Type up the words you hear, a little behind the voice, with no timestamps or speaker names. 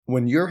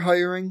When you're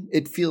hiring,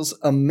 it feels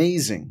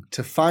amazing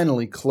to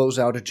finally close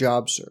out a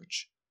job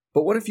search.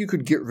 But what if you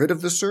could get rid of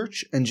the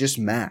search and just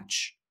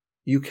match?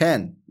 You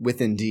can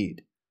with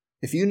Indeed.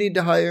 If you need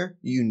to hire,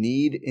 you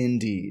need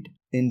Indeed.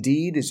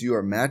 Indeed is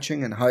your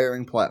matching and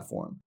hiring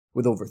platform.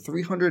 With over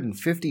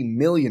 350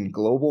 million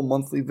global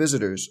monthly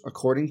visitors,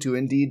 according to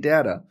Indeed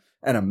data,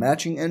 and a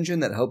matching engine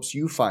that helps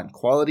you find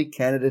quality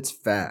candidates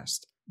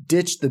fast.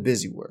 Ditch the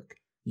busy work.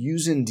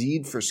 Use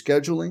Indeed for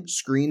scheduling,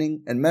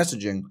 screening, and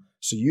messaging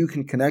so you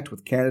can connect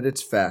with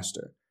candidates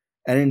faster.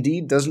 And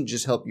Indeed doesn't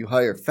just help you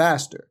hire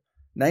faster.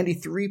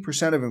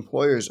 93% of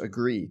employers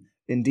agree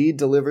Indeed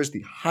delivers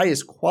the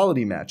highest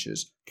quality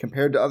matches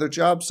compared to other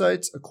job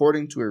sites,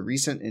 according to a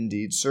recent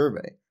Indeed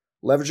survey.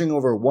 Leveraging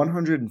over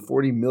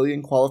 140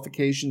 million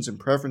qualifications and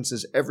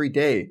preferences every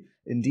day,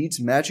 Indeed's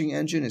matching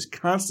engine is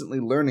constantly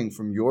learning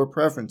from your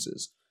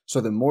preferences, so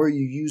the more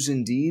you use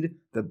Indeed,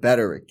 the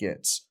better it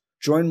gets.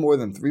 Join more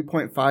than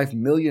 3.5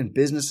 million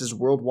businesses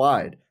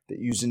worldwide that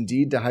use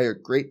Indeed to hire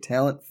great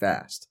talent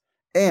fast.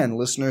 And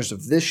listeners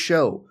of this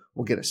show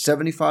will get a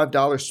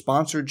 $75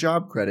 sponsored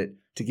job credit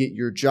to get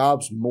your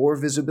jobs more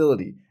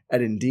visibility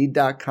at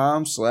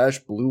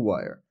Indeed.com/Blue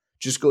Wire.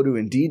 Just go to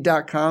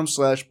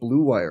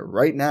Indeed.com/Blue Wire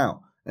right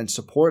now and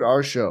support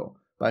our show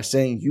by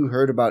saying you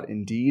heard about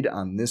Indeed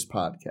on this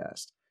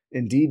podcast.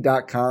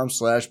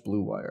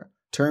 Indeed.com/Blue Wire.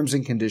 Terms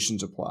and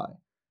conditions apply.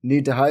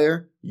 Need to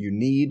hire? You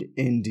need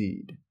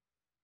Indeed.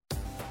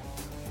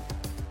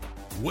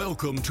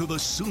 Welcome to the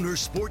Sooner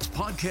Sports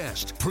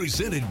Podcast,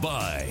 presented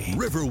by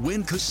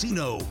Riverwind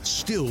Casino,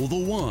 still the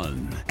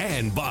one,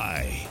 and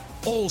by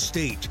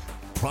Allstate,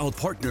 proud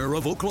partner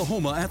of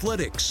Oklahoma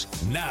Athletics.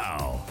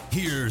 Now,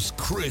 here's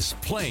Chris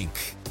Plank.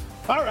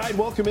 All right,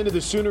 welcome into the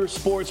Sooner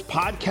Sports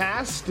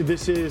Podcast.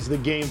 This is the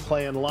Game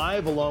Plan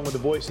Live, along with the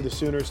voice of the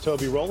Sooners,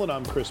 Toby Rowland.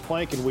 I'm Chris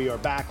Plank, and we are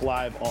back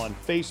live on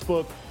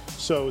Facebook.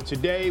 So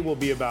today will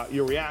be about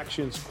your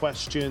reactions,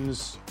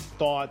 questions,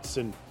 thoughts,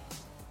 and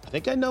I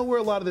think I know where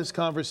a lot of this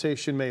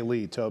conversation may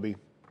lead, Toby.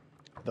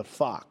 The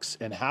Fox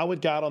and how it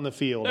got on the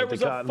field at the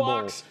Cotton Bowl.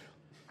 There was a Fox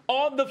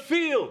on the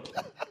field,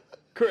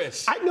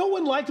 Chris. No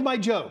one liked my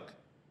joke.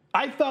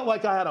 I felt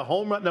like I had a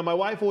home run. Now, my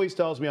wife always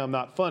tells me I'm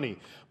not funny,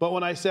 but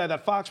when I said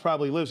that Fox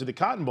probably lives at the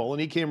Cotton Bowl and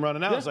he came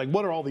running out, I was like,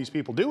 what are all these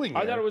people doing here?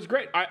 I thought it was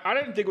great. I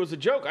didn't think it was a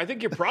joke. I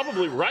think you're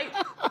probably right.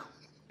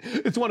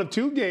 It's one of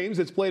two games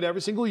that's played every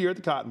single year at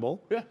the Cotton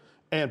Bowl. Yeah.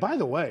 And by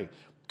the way,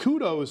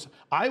 kudos.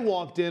 I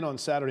walked in on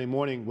Saturday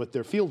morning with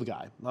their field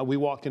guy. We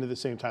walked in at the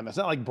same time. That's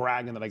not like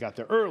bragging that I got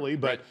there early,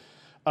 but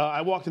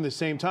I walked in the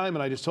same time,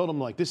 and I just told him,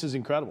 like, this is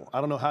incredible. I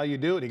don't know how you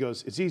do it. He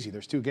goes, it's easy.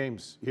 There's two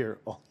games here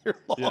all year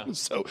long. Yeah.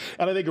 So,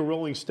 and I think a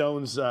Rolling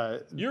Stones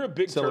You're a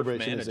big turf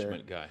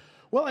management guy.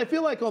 Well, I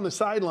feel like on the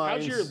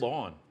sidelines. How's your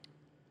lawn?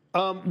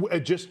 I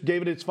just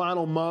gave it its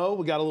final mow.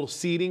 We got a little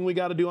seeding we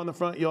got to do on the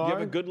front yard. You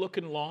have a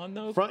good-looking lawn,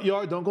 though? Front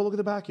yard. Don't go look at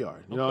the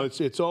backyard. You know,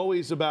 it's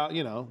always about,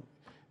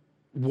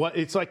 what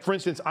it's like, for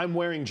instance, I'm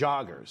wearing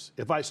joggers.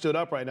 If I stood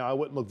up right now, I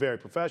wouldn't look very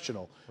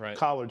professional. Right.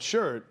 Collared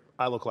shirt,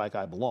 I look like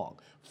I belong.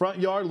 Front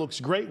yard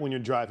looks great when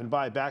you're driving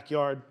by.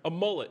 Backyard. A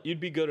mullet. You'd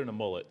be good in a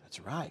mullet. That's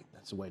right.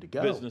 That's the way to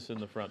go. Business in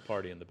the front,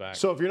 party in the back.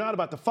 So if you're not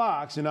about the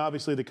Fox, and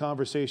obviously the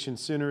conversation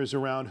centers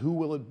around who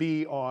will it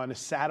be on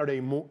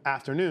Saturday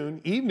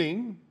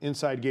evening,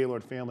 inside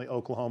Gaylord Family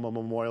Oklahoma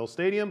Memorial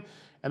Stadium.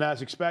 And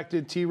as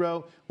expected,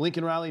 T-Row,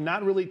 Lincoln Riley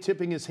not really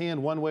tipping his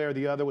hand one way or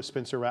the other with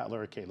Spencer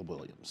Rattler or Caleb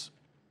Williams.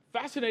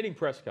 Fascinating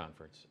press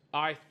conference.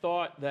 I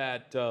thought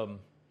that,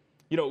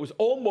 it was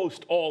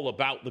almost all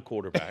about the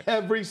quarterback.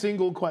 Every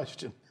single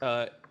question.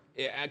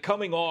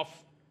 Coming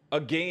off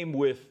a game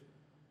with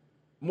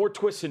more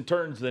twists and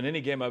turns than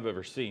any game I've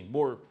ever seen,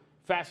 more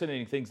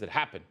fascinating things that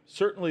happen.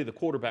 Certainly the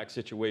quarterback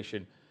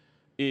situation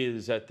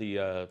is at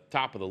the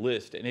top of the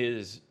list and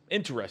is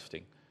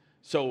interesting.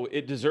 So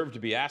it deserved to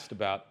be asked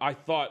about. I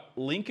thought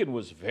Lincoln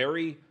was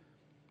very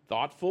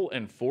thoughtful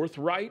and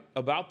forthright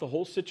about the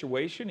whole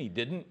situation. He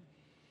didn't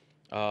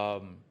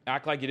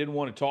act like he didn't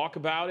want to talk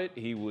about it.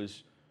 He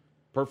was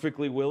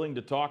perfectly willing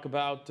to talk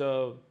about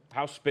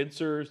how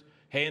Spencer's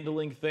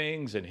handling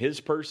things and his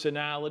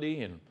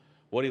personality and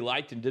what he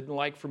liked and didn't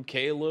like from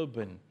Caleb,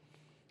 and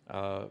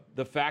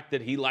the fact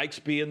that he likes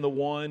being the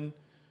one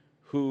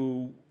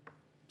who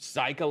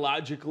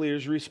psychologically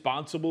is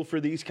responsible for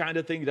these kind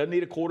of things. He doesn't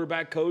need a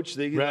quarterback coach.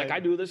 Like,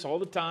 I do this all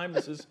the time.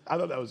 This is. I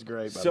thought that was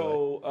great.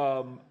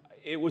 So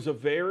it was a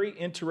very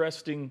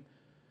interesting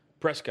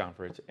press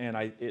conference, and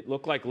it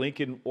looked like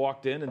Lincoln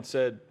walked in and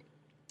said,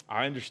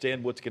 I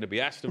understand what's going to be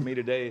asked of me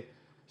today,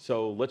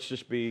 so let's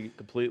just be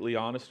completely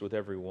honest with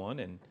everyone.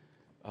 And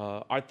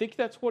I think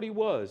that's what he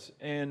was.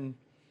 And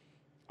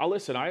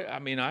listen, I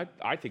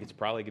think it's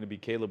probably going to be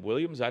Caleb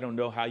Williams. I don't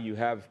know how you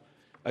have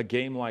a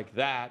game like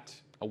that,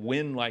 a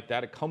win like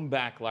that, a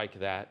comeback like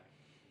that,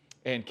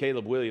 and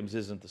Caleb Williams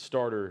isn't the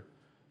starter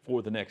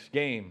for the next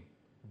game.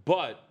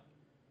 But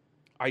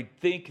I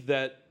think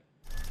that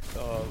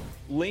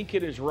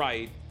Lincoln is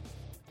right,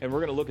 and we're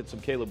going to look at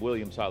some Caleb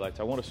Williams highlights.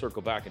 I want to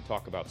circle back and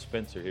talk about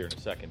Spencer here in a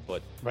second.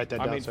 But write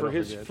that down. For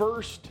his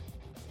first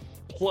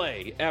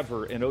play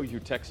ever in OU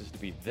Texas to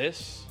be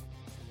this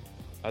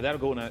That'll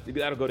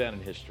go down in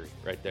history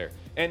right there.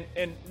 And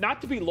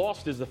not to be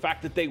lost is the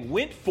fact that they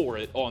went for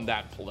it on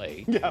that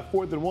play. Yeah,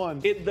 4th and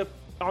 1.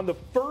 On the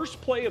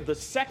first play of the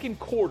second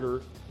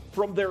quarter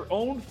from their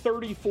own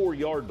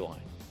 34-yard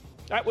line.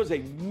 That was a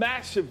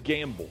massive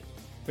gamble.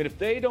 I mean, if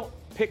they don't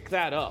pick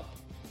that up,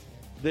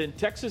 then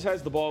Texas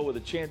has the ball with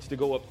a chance to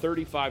go up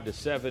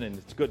 35-7, and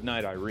it's good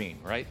night, Irene,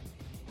 right?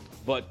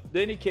 But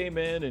then he came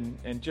in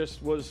and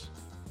just was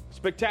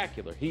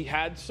spectacular. He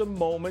had some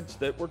moments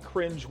that were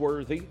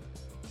cringeworthy.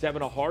 He's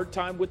having a hard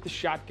time with the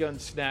shotgun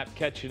snap,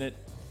 catching it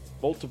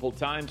multiple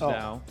times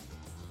now.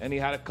 And he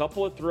had a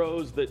couple of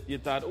throws that you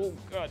thought, oh,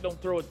 God,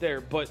 don't throw it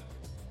there. But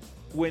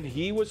when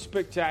he was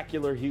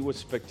spectacular, he was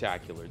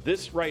spectacular.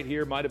 This right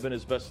here might have been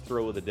his best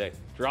throw of the day.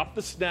 Dropped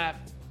the snap,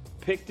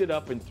 picked it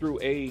up, and threw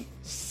a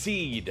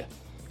seed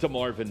to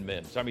Marvin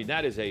Mims. I mean,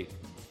 that is a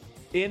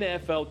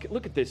NFL.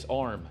 Look at this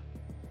arm.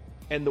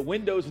 And the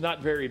window's not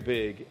very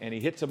big, and he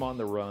hits him on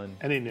the run.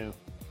 And he knew.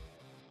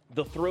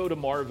 The throw to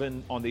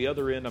Marvin on the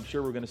other end, I'm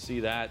sure we're going to see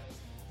that.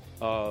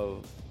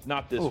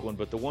 Not this one,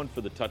 but the one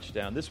for the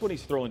touchdown. This one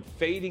he's throwing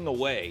fading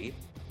away,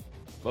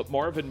 but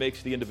Marvin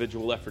makes the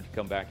individual effort to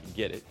come back and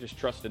get it, just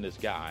trusting his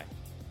guy.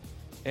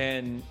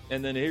 And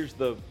then here's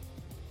the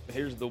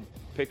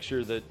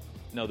picture that,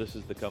 no, this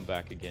is the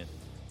comeback again.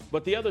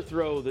 But the other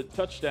throw, the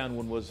touchdown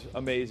one, was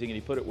amazing, and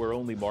he put it where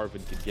only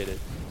Marvin could get it.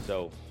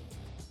 So,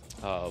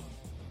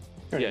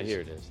 here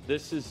it is.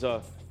 This is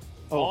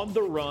on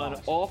the run,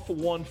 off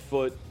 1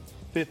 foot.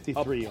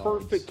 53 yards. A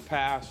perfect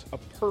pass, a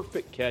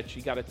perfect catch.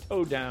 He got a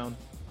toe down.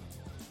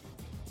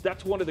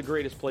 That's one of the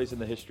greatest plays in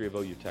the history of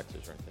OU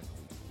Texas right there.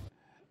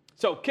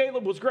 So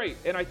Caleb was great,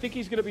 and I think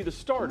he's going to be the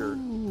starter.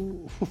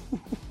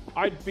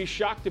 I'd be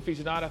shocked if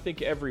he's not. I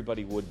think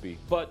everybody would be.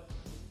 But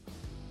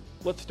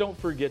let's don't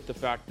forget the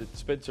fact that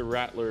Spencer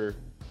Rattler,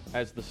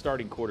 as the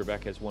starting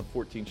quarterback, has won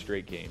 14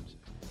 straight games.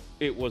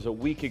 It was a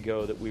week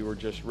ago that we were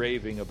just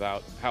raving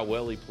about how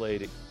well he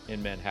played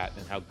in Manhattan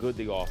and how good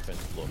the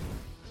offense looked.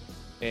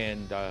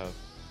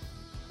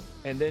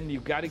 And then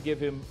you've got to give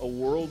him a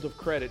world of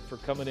credit for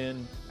coming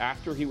in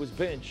after he was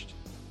benched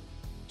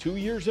 2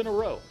 years in a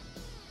row.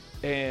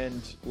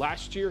 And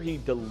last year he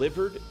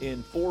delivered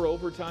in 4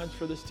 overtimes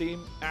for this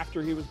team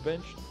after he was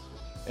benched.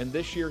 And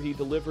this year he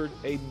delivered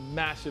a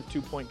massive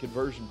 2-point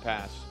conversion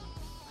pass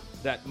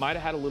that might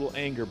have had a little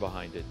anger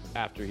behind it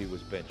after he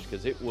was benched,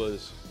 because it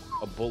was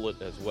a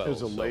bullet as well. It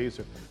was a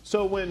laser.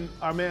 So when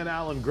our man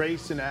Alan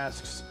Grayson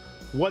asks,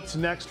 what's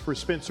next for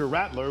Spencer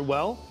Rattler?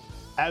 Well,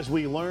 as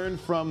we learned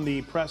from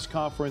the press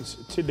conference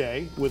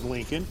today with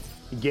Lincoln,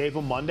 he gave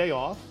him Monday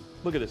off.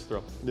 Look at this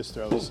throw. This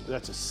throw,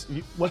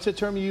 what's the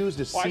term you used?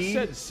 A seed? I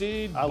said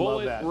seed, I bullet,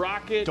 love that.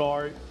 rocket,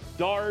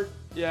 dart,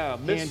 yeah,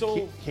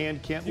 missile.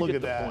 Hand can't look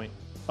at that. Point.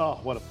 Oh,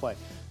 what a play.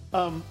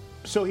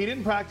 So he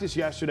didn't practice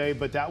yesterday,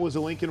 but that was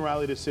a Lincoln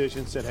Riley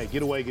decision. Said, hey,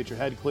 get away, get your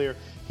head clear.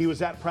 He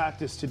was at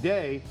practice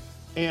today,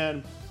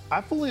 and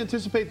I fully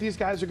anticipate these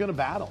guys are going to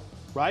battle,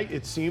 right?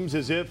 It seems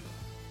as if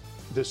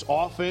this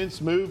offense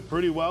moved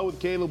pretty well with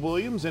Caleb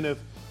Williams, and if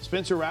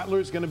Spencer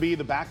Rattler is going to be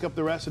the backup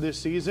the rest of this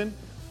season,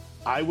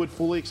 I would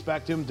fully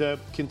expect him to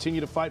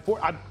continue to fight for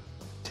it.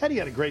 Teddy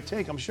had a great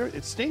take. I'm sure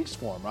it stinks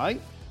for him,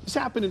 right? This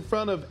happened in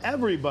front of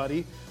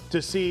everybody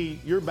to see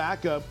your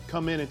backup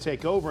come in and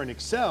take over and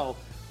excel.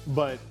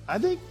 But I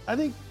think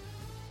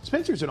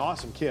Spencer's an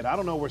awesome kid. I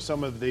don't know where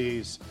some of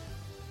these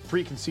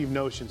preconceived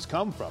notions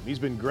come from. He's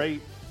been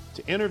great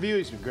to interview.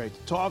 He's been great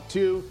to talk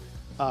to.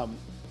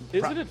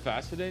 Isn't it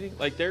fascinating?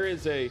 Like, there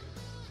is a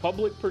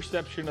public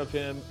perception of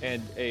him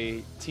and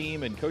a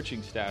team and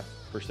coaching staff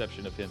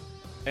perception of him,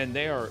 and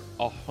they are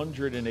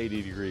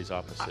 180 degrees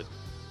opposite.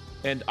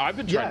 And I've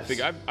been trying to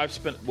figure. I've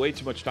spent way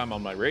too much time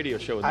on my radio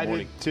show in the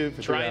morning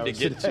trying to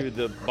get to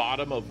the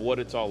bottom of what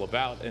it's all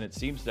about, and it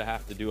seems to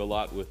have to do a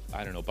lot with,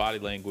 I don't know, body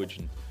language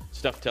and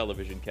stuff,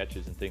 television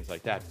catches and things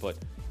like that. But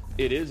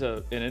it is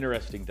an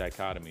interesting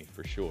dichotomy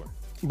for sure.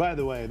 By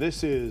the way,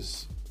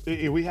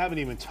 we haven't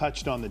even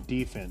touched on the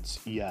defense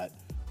yet,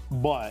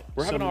 but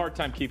we're having a hard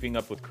time keeping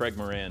up with Craig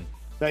Moran.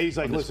 He's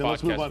like, listen,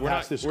 let's move on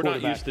past this quarterback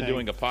thing. We're not used to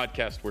doing a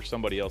podcast where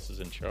somebody else is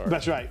in charge.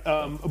 That's right.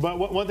 But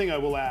one thing I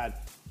will add,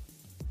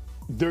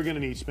 they're going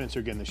to need Spencer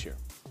again this year.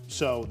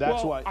 So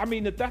that's why. I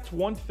mean, that's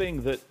one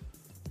thing that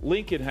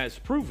Lincoln has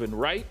proven,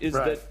 right? Is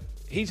that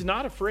he's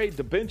not afraid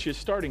to bench his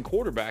starting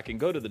quarterback and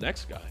go to the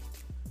next guy.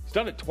 He's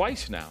done it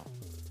twice now.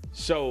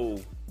 So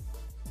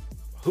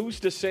who's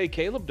to say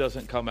Caleb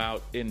doesn't come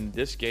out in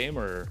this game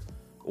or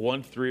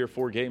 1, 3, or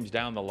 4 games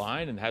down the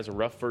line and has a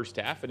rough first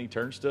half and he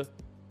turns to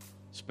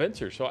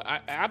Spencer? So I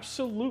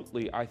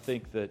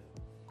think that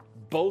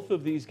both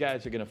of these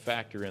guys are going to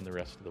factor in the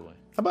rest of the way.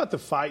 How about the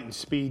fight and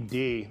speed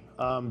D?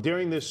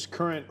 During this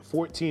current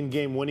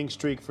 14-game winning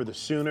streak for the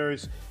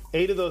Sooners,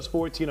 8 of those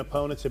 14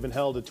 opponents have been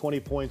held to 20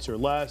 points or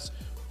less.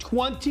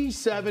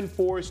 27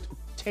 forced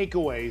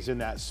takeaways in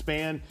that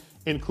span,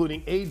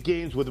 including 8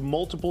 games with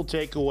multiple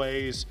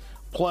takeaways,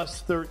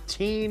 plus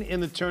 13 in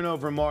the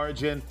turnover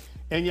margin.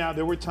 And yeah,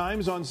 there were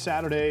times on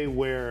Saturday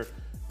where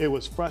it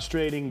was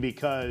frustrating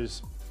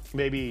because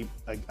maybe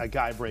a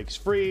guy breaks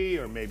free,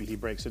 or maybe he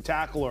breaks a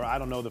tackle, or I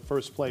don't know, the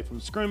first play from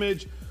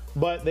scrimmage.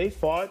 But they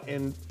fought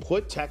and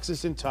put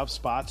Texas in tough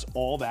spots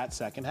all that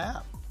second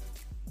half.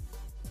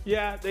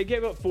 Yeah, they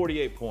gave up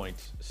 48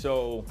 points.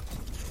 So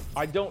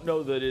I don't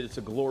know that it's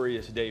a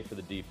glorious day for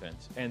the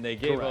defense. And they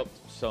gave up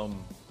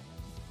some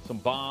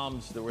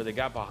bombs where they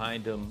got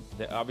behind them.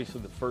 Obviously,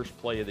 the first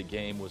play of the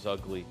game was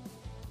ugly.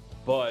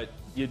 But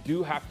you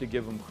do have to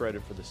give them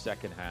credit for the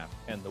second half.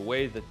 And the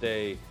way that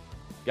they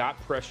got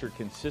pressure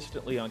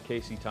consistently on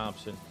Casey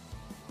Thompson,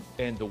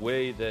 and the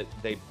way that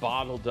they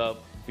bottled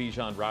up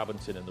Bijan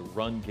Robinson in the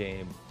run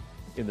game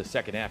in the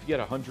second half. He had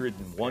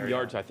 101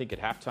 yards, I think, at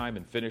halftime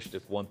and finished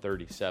at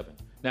 137.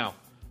 Now,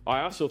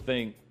 I also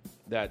think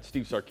that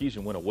Steve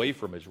Sarkisian went away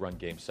from his run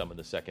game some in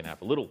the second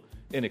half, a little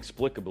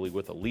inexplicably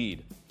with a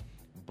lead.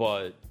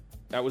 But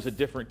that was a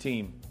different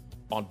team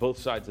on both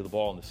sides of the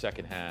ball in the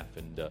second half.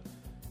 And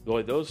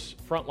boy, those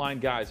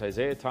frontline guys,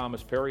 Isaiah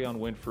Thomas, Perrion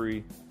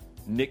Winfrey,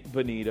 Nick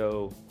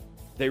Bonito,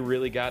 they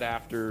really got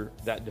after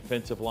that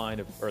defensive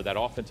line that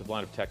offensive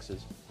line of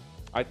Texas.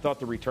 I thought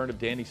the return of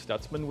Danny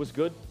Stutzman was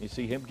good. You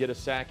see him get a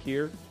sack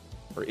here,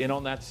 or in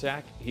on that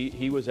sack.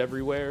 He was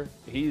everywhere.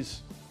 You're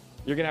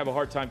going to have a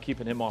hard time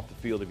keeping him off the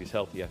field if he's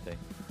healthy, I think.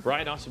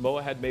 Brian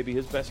Asamoah had maybe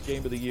his best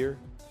game of the year.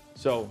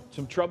 So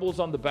some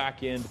troubles on the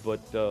back end, but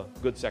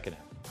good second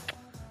half.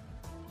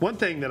 One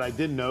thing that I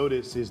did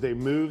notice is they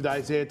moved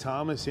Isaiah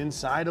Thomas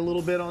inside a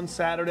little bit on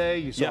Saturday.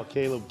 You saw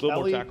Caleb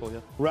Kelly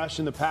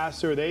rushing the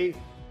passer.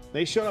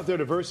 They showed off their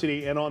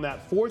diversity, and on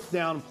that fourth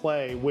down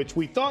play, which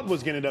we thought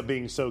was going to end up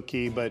being so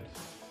key, but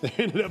there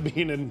ended up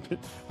being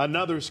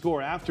another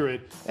score after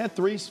it. They had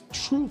three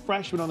true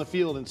freshmen on the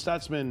field, and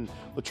Stutzman,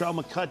 Latrell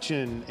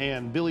McCutcheon,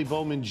 and Billy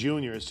Bowman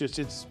Jr.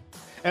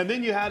 And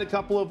then you had a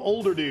couple of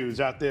older dudes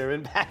out there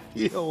in Pat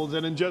Fields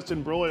and in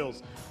Justin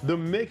Broyles. The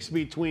mix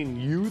between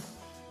youth,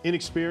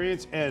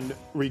 inexperience, and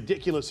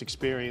ridiculous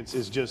experience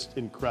is just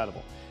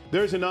incredible.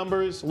 There's the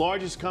numbers.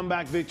 Largest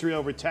comeback victory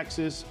over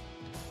Texas.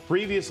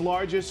 Previous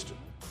largest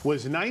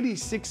was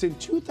 96 in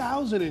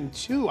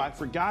 2002. I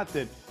forgot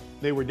that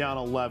they were down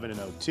 11 in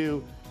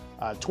 02.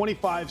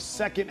 25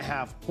 second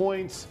half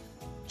points,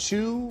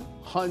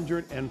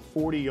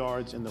 240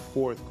 yards in the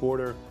fourth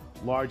quarter.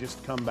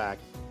 Largest comeback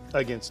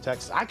against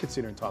Texas. I could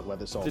sit here and talk about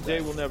this all day. It's a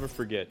day we'll never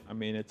forget. I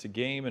mean, it's a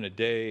game and a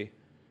day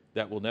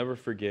that we'll never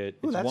forget.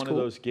 It's one of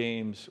those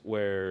games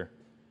where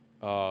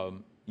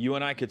you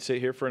and I could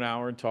sit here for an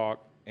hour and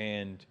talk,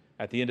 and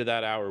at the end of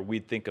that hour,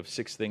 we'd think of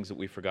 6 things that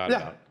we forgot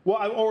about. Well,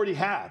 I already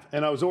have,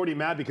 and I was already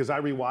mad because I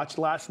rewatched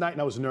last night,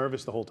 and I was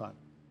nervous the whole time.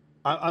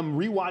 I'm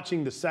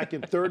rewatching the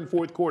second, third, and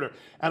fourth quarter,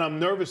 and I'm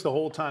nervous the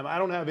whole time. I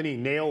don't have any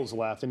nails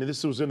left, and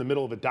this was in the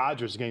middle of a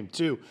Dodgers game,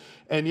 too.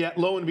 And yet,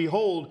 lo and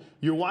behold,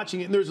 you're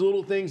watching it, and there's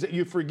little things that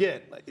you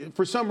forget.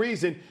 For some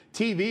reason,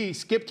 TV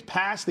skipped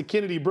past the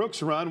Kennedy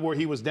Brooks run where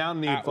he was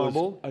down and he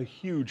fumbled. A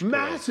huge play.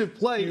 Massive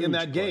play in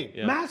that game.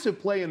 Yeah. Massive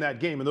play in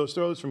that game, and those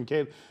throws from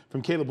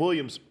Caleb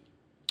Williams.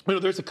 You know,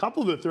 there's a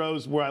couple of the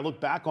throws where I look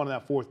back on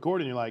that fourth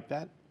quarter, and you're like,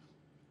 that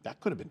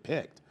could have been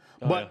picked.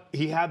 But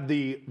he had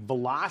the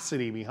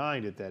velocity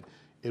behind it that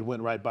it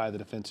went right by the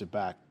defensive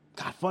back.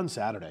 God, fun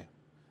Saturday.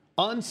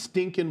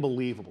 Unstinking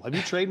believable. Have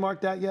you trademarked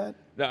that yet?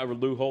 No,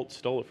 Lou Holtz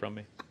stole it from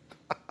me.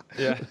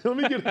 Yeah. Let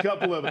me get a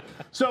couple of them.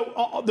 So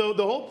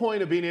the whole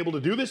point of being able to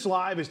do this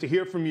live is to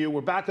hear from you. We're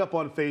back up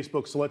on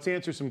Facebook, so let's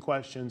answer some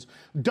questions.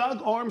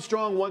 Doug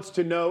Armstrong wants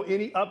to know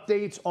any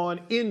updates on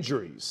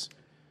injuries.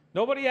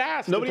 Nobody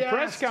asked at the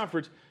press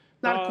conference.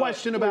 Not a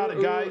question about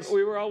it, guys.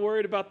 We were all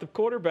worried about the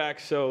quarterback,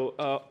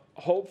 so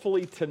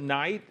hopefully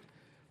tonight.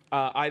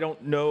 I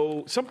don't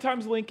know.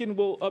 Sometimes Lincoln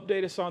will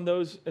update us on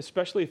those,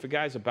 especially if a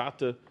guy's about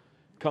to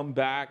come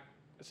back.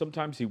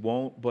 Sometimes he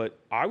won't. But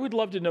I would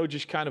love to know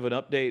just kind of an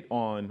update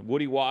on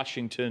Woody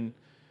Washington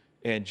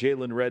and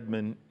Jalen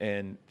Redmond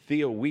and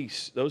Theo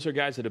Weiss. Those are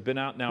guys that have been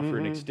out now for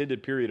an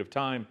extended period of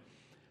time.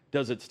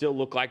 Does it still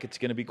look like it's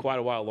going to be quite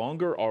a while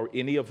longer? Are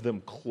any of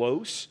them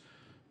close?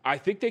 I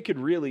think they could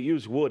really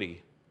use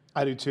Woody.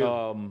 I do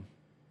too.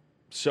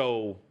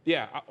 So,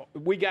 yeah,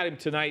 we got him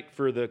tonight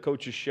for the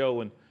coach's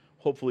show, and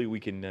hopefully we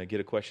can get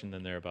a question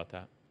in there about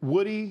that.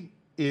 Woody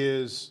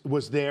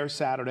was there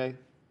Saturday,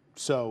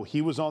 so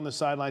he was on the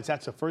sidelines.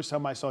 That's the first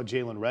time I saw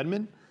Jalen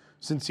Redmond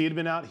since he had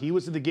been out. He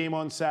was at the game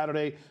on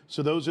Saturday,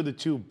 so those are the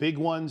two big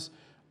ones.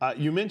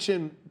 You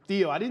mentioned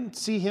Theo. I didn't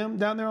see him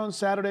down there on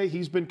Saturday.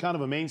 He's been kind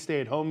of a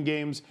mainstay at home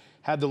games,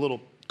 had the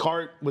little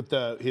cart with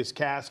his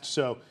cast,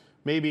 so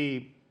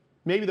maybe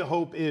the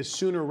hope is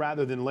sooner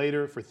rather than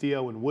later for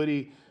Theo and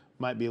Woody.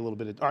 Might be a little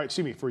bit of,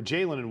 for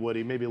Jalen and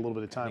Woody, maybe a little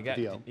bit of time for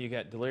Theo. You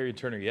got Delarian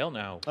Turner-Yell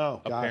now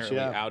apparently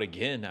out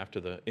again after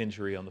the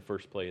injury on the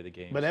first play of the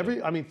game. But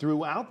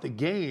throughout the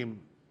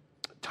game,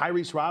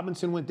 Tyrese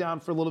Robinson went down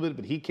for a little bit,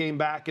 but he came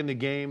back in the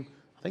game.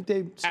 I think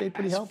they stayed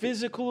pretty healthy. As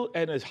physical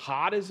and as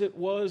hot as it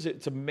was,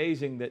 it's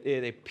amazing that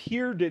they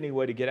appeared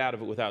anyway to get out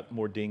of it without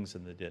more dings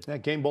than they did. Yeah,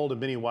 Game Bold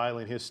and Benny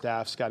Wiley and his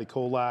staff, Scotty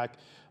Kolak,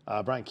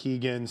 Brian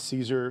Keegan,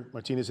 Cesar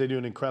Martinez, they do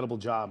an incredible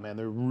job, man.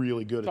 They're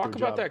really good at their job.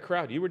 Talk about that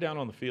crowd. You were down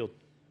on the field.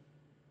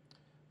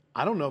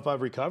 I don't know if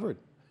I've recovered.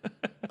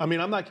 I mean,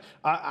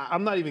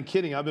 I'm not even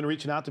kidding. I've been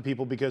reaching out to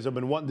people because I've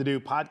been wanting to do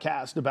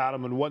podcasts about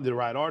them and wanting to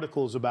write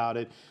articles about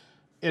it.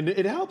 And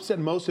it helps that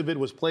most of it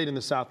was played in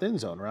the south end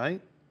zone,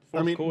 right?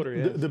 Fourth quarter,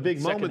 yeah. The big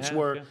Second moments half,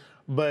 were, yeah.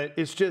 but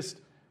it's just,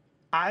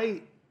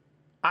 I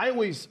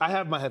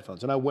have my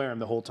headphones and I wear them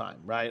the whole time,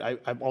 right?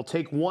 I'll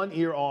take one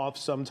ear off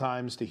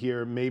sometimes to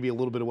hear maybe a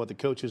little bit of what the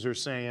coaches are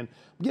saying.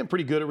 I'm getting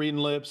pretty good at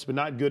reading lips, but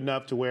not good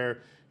enough to where,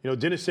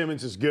 Dennis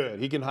Simmons is good.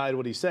 He can hide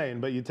what he's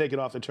saying, but you take it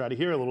off to try to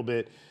hear a little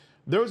bit.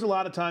 There was a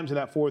lot of times in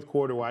that fourth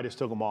quarter where I just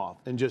took them off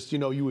and just,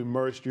 you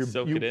immersed,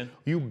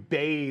 you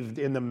bathed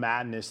in the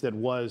madness that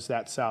was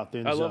that south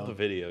end zone. I love the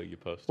video you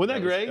posted. Wasn't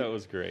that great? That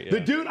was great. Yeah. The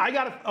dude,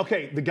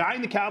 the guy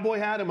in the cowboy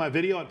hat in my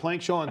video at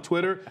Plank Show on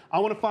Twitter, I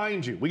want to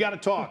find you. We got to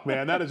talk,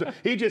 man.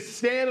 He just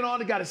standing on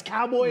it, got his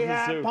cowboy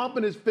hat,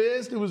 pumping his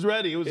fist. It was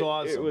ready. It was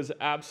awesome. It was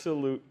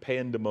absolute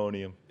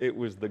pandemonium. It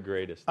was the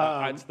greatest.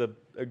 It's the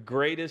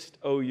greatest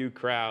OU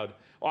crowd.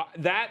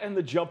 That and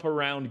the jump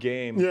around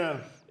game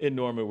in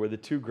Norman were the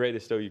two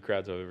greatest OU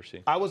crowds I've ever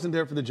seen. I wasn't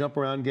there for the jump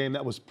around game.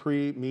 That was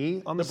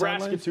pre-me on the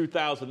Nebraska sidelines.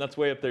 2000, that's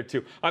way up there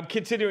too. I'm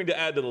continuing to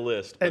add to the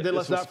list. And then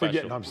let's not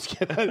forget. No, I'm just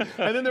kidding.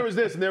 And then there was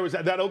this, and there was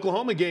that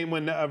Oklahoma game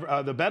when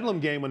the Bedlam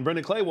game when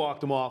Brendan Clay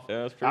walked him off.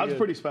 Yeah, that was a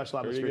pretty special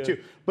atmosphere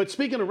too. But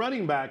speaking of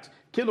running backs,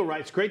 Kendall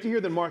writes, great to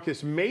hear that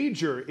Marcus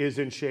Major is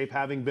in shape,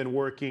 having been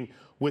working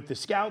with the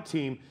scout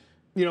team.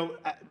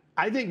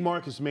 I think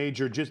Marcus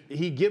Major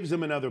he gives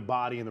them another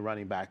body in the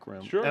running back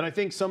room. Sure. And I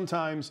think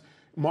sometimes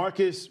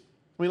Marcus,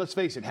 let's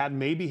face it, had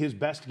maybe his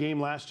best game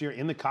last year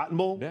in the Cotton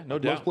Bowl. Yeah, no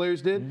doubt. Most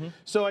players did. Mm-hmm.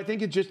 So I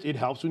think it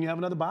helps when you have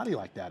another body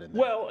like that in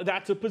there. Well,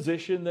 that's a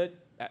position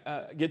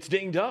that gets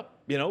dinged up.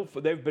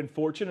 They've been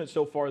fortunate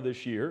so far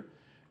this year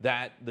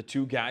that the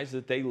two guys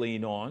that they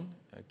lean on,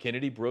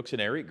 Kennedy Brooks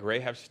and Eric Gray,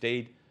 have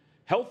stayed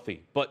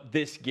healthy. But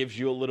this gives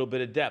you a little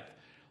bit of depth.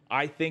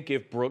 I think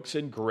if Brooks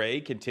and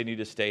Gray continue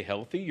to stay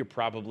healthy, you're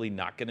probably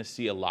not going to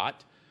see a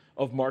lot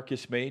of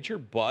Marcus Major.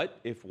 But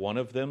if one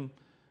of them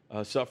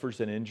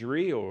suffers an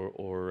injury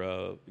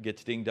or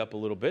gets dinged up a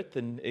little bit,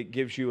 then it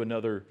gives you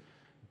another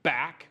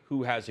back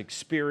who has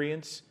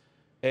experience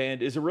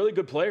and is a really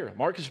good player.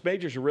 Marcus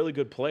Major is a really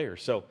good player.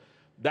 So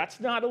that's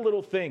not a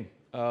little thing.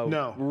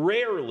 No.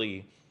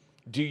 Rarely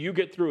do you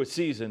get through a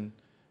season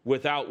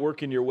without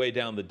working your way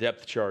down the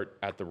depth chart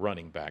at the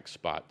running back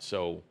spot.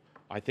 So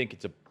I think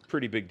it's a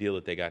pretty big deal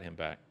that they got him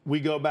back. We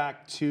go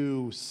back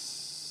to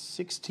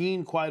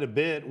 16 quite a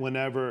bit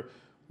whenever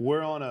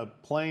we're on a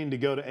plane to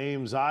go to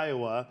Ames,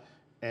 Iowa,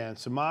 and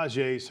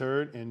Samaje's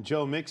hurt, and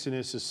Joe Mixon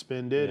is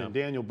suspended, and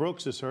Daniel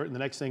Brooks is hurt, and the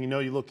next thing you know,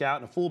 you look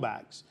out and the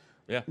fullbacks,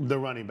 the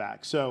running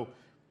back. So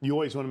you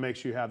always want to make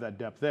sure you have that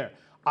depth there.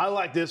 I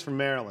like this from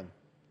Maryland.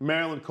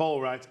 Maryland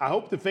Cole writes, I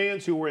hope the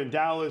fans who were in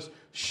Dallas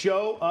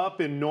show up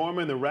in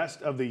Norman the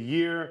rest of the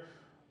year.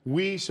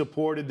 We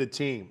supported the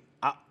team.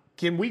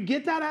 Can we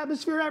get that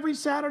atmosphere every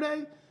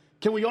Saturday?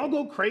 Can we all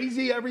go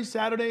crazy every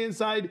Saturday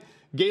inside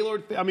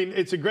Gaylord? I mean,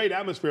 it's a great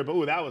atmosphere, but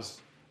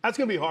that's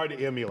going to be hard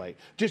to emulate.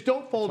 Just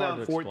don't fall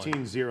down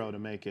 14-0 to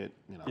make it,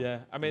 Yeah,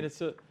 I mean,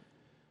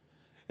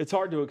 it's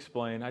hard to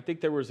explain. I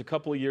think there was a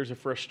couple of years of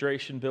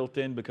frustration built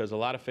in because a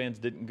lot of fans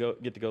didn't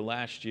get to go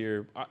last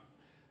year.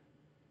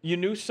 You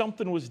knew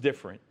something was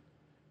different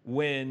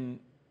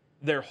when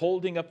they're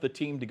holding up the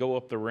team to go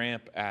up the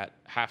ramp at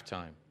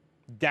halftime,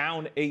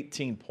 down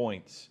 18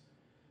 points.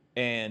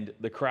 And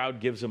the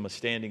crowd gives them a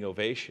standing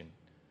ovation.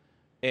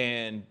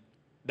 And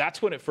that's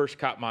when it first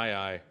caught my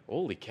eye.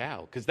 Holy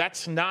cow. Because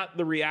that's not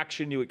the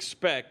reaction you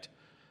expect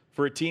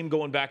for a team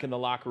going back in the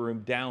locker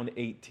room down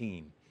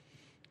 18.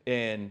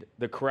 And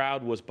the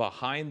crowd was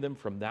behind them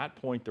from that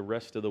point the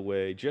rest of the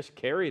way, just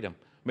carried them.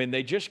 I mean,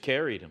 they just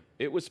carried them.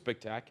 It was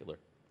spectacular.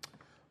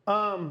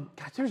 God,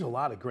 there's a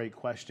lot of great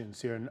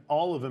questions here, and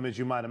all of them, as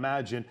you might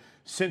imagine,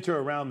 center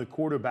around the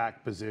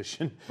quarterback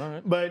position. All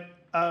right. But,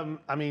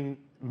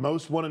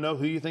 most want to know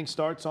who you think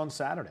starts on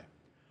Saturday.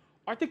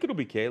 I think it'll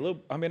be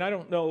Caleb. I mean, I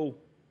don't know,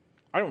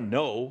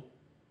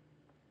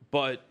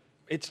 but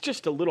it's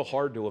just a little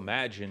hard to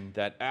imagine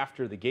that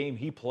after the game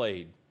he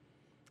played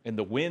and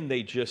the win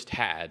they just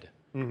had,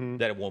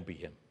 that it won't be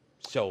him.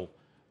 So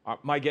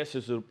my guess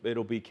is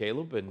it'll be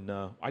Caleb, and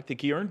I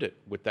think he earned it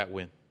with that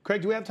win.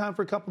 Craig, do we have time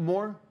for a couple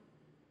more?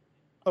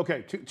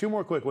 Okay, two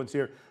more quick ones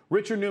here.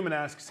 Richard Newman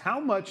asks, how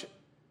much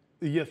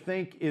do you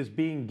think is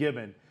being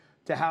given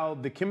to how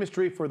the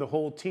chemistry for the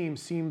whole team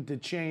seemed to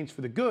change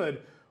for the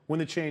good when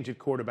the change at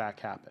quarterback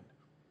happened?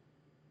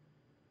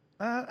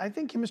 I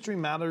think chemistry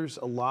matters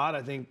a lot.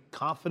 I think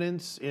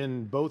confidence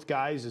in both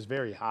guys is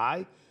very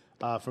high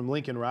from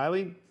Lincoln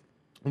Riley.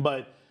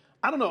 But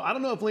I don't know. I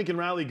don't know if Lincoln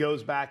Riley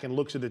goes back and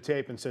looks at the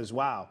tape and says,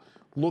 wow,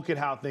 look at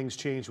how things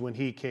changed when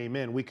he came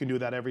in. We can do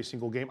that every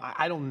single game.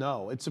 I don't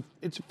know. It's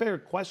a fair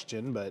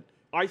question, but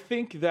I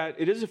think that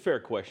it is a fair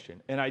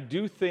question. And I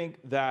do think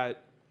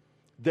that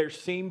there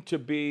seemed to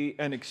be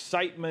an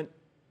excitement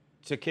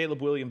to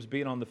Caleb Williams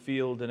being on the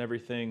field and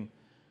everything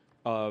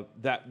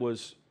that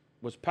was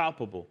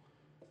palpable.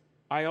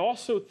 I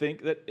also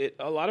think that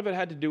a lot of it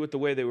had to do with the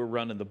way they were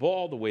running the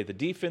ball, the way the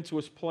defense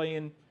was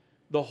playing.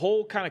 the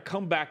whole kind of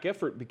comeback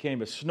effort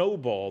became a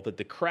snowball that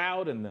the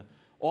crowd and the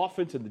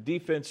offense and the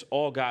defense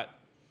all got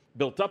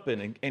built up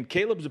in. And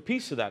Caleb's a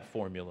piece of that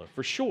formula,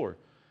 for sure.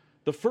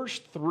 The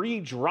first 3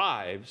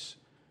 drives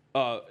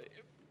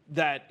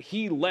that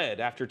he led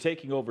after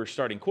taking over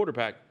starting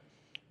quarterback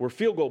were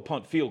field goal,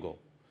 punt, field goal.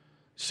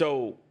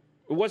 So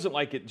it wasn't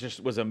like it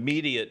just was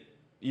immediate,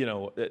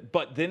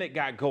 but then it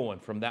got going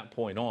from that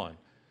point on.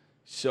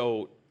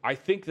 So I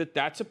think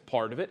that's a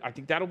part of it. I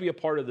think that'll be a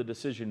part of the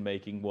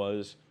decision-making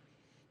was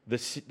the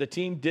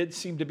team did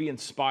seem to be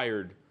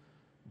inspired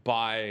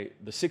by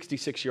the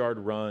 66-yard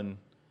run,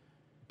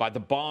 by the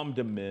bomb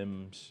to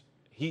Mims.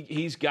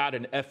 He's got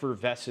an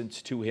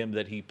effervescence to him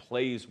that he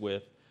plays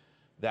with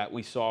that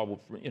we saw,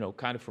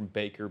 kind of from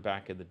Baker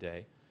back in the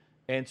day.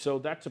 And so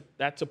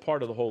that's a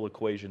part of the whole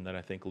equation that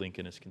I think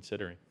Lincoln is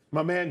considering.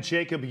 My man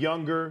Jacob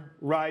Younger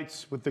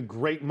writes with the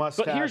great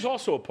mustache. But here's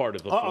also a part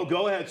of the formula. Oh,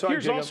 go ahead. Sorry,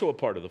 Here's Jacob. also a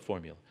part of the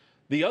formula.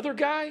 The other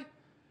guy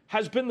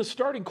has been the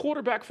starting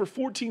quarterback for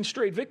 14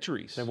 straight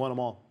victories. They've won them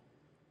all.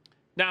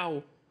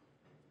 Now,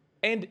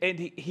 and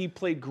he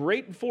played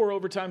great in 4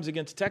 overtimes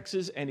against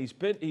Texas, and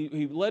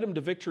he led him to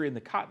victory in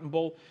the Cotton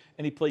Bowl,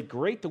 and he played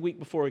great the week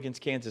before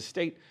against Kansas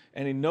State,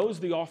 and he knows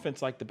the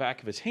offense like the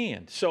back of his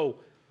hand. So,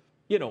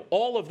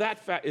 all of that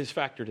is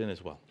factored in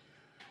as well.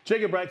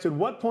 Jacob writes, at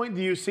what point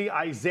do you see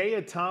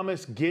Isaiah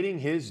Thomas getting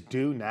his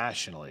due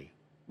nationally?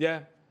 Yeah.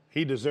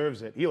 He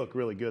deserves it. He looked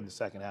really good in the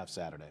second half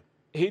Saturday.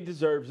 He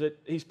deserves it.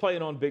 He's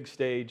playing on big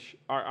stage.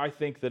 I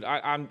think that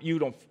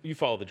you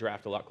follow the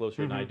draft a lot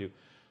closer than I do.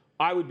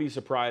 I would be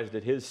surprised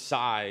at his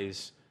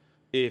size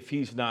if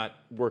he's not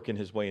working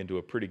his way into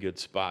a pretty good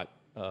spot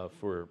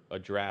for a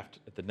draft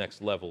at the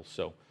next level.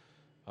 So,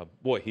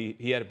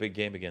 he had a big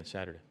game again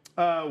Saturday.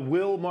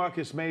 Will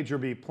Marcus Major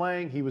be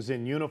playing? He was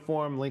in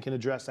uniform. Lincoln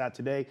addressed that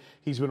today.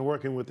 He's been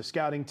working with the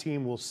scouting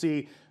team. We'll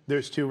see.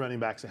 There's 2 running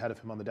backs ahead of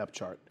him on the depth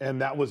chart.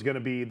 And that was going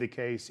to be the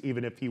case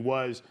even if he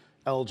was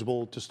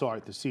eligible to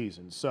start the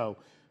season. So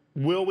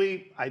will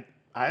we? I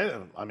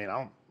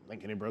don't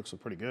think Kenny Brooks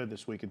looked pretty good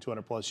this week in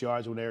 200-plus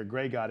yards when Eric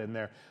Gray got in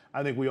there.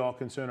 I think we all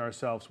concern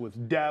ourselves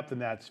with depth,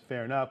 and that's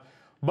fair enough.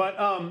 But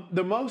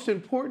the most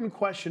important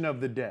question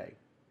of the day,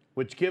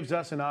 which gives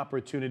us an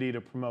opportunity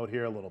to promote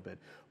here a little bit.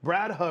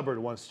 Brad Hubbard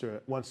wants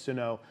to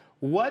know,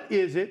 what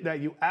is it that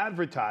you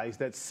advertise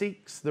that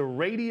seeks the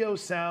radio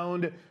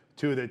sound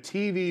to the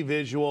TV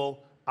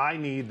visual? I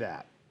need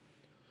that.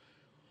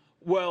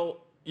 Well,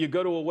 you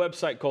go to a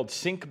website called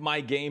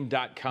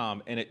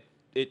syncmygame.com, and it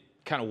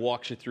kind of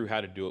walks you through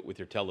how to do it with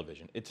your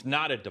television. It's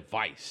not a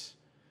device.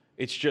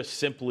 It's just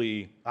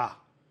simply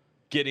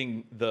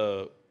getting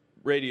the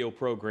radio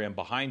program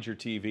behind your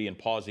TV and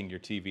pausing your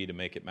TV to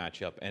make it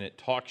match up. And it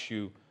talks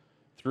you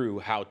through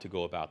how to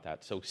go about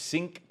that. So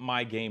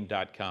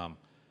syncmygame.com.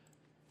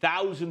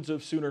 Thousands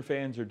of Sooner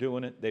fans are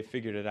doing it. They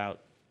figured it out.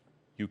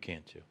 You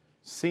can too.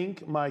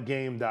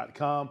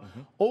 Syncmygame.com.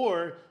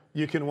 Or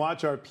you can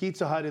watch our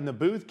Pizza Hut in the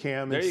booth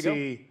cam and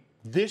see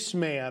this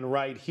man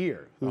right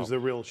here, who's the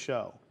real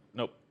show.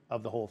 Nope.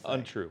 Of the whole thing.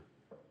 Untrue.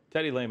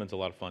 Teddy Lehman's a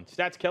lot of fun.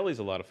 Stats Kelly's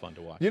a lot of fun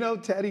to watch.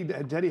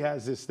 Teddy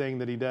has this thing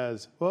that he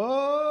does.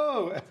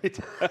 Whoa! If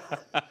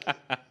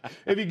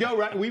you go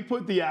right, we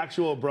put the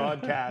actual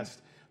broadcast,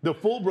 the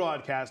full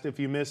broadcast, if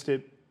you missed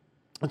it,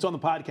 it's on the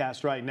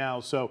podcast right now.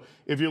 So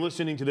if you're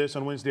listening to this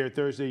on Wednesday or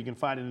Thursday, you can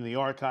find it in the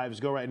archives.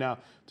 Go right now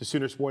to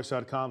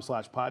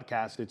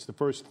Soonersports.com/podcast. It's the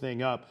first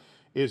thing up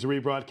is a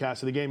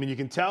rebroadcast of the game. And you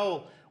can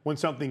tell when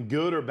something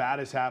good or bad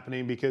is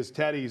happening because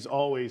Teddy's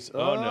always, So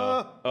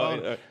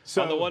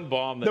on the one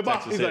bomb that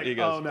Texas hit, he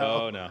goes,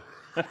 oh no.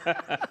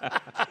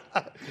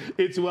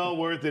 It's well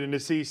worth it. And to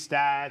see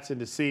stats and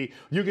to see,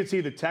 you can see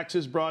the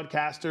Texas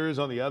broadcasters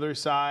on the other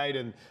side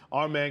and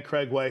our man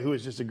Craig Way, who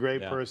is just a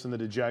great person, the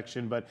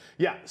dejection. But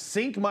yeah,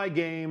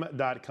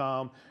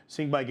 syncmygame.com,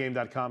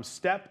 syncmygame.com,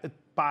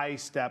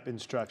 step-by-step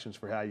instructions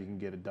for how you can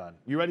get it done.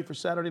 You ready for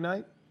Saturday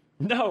night?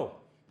 No.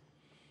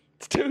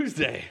 It's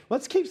Tuesday.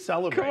 Let's keep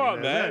celebrating. Come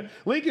on, man.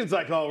 Lincoln's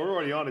like, oh, we're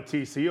already on to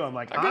TCU. I'm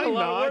like, I got a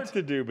lot of work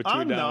to do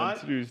between now and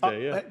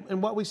Tuesday.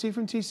 And what we see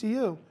from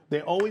TCU,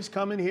 they always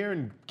come in here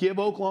and give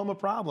Oklahoma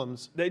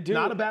problems. They do.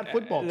 Not a bad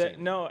football team.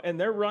 No, and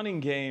their running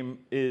game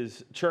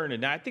is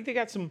churning. Now, I think they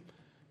got some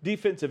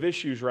defensive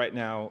issues right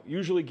now.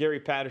 Usually Gary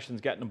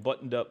Patterson's gotten them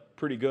buttoned up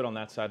pretty good on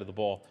that side of the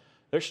ball.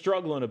 They're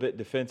struggling a bit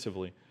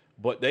defensively,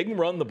 but they can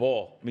run the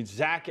ball. I mean,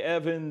 Zach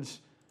Evans,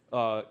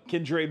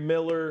 Kendre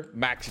Miller,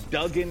 Max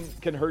Duggan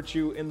can hurt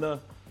you in the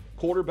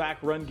quarterback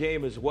run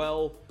game as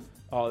well.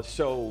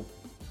 So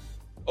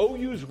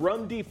OU's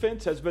run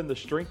defense has been the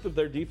strength of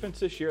their defense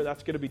this year.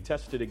 That's going to be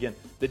tested again.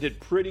 They did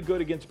pretty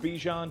good against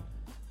Bijan,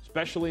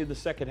 especially in the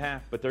second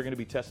half, but they're going to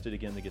be tested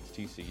again against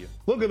TCU.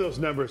 Look at those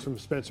numbers from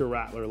Spencer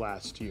Rattler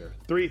last year.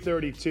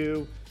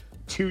 332,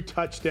 2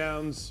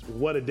 touchdowns.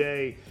 What a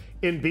day.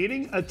 In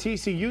beating a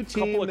TCU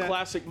team. A couple of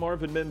classic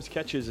Marvin Mims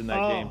catches in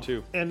that game,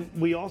 too. And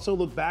we also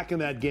look back in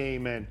that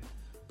game, and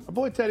Our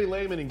boy Teddy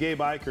Lehman and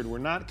Gabe Eichert were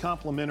not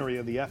complimentary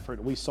of the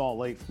effort we saw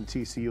late from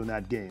TCU in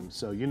that game.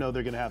 So you know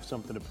they're going to have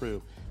something to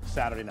prove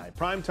Saturday night.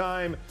 Prime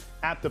time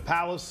at the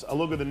Palace. A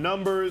look at the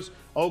numbers.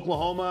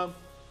 Oklahoma,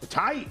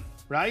 tight,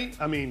 right?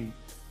 I mean,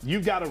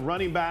 you've got a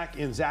running back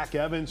in Zach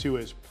Evans who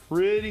is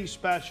pretty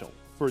special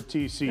for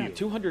TCU. Yeah,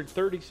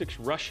 236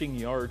 rushing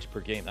yards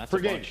per game. That's per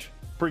a game. bunch.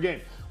 Per game.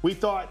 We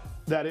thought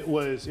that it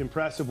was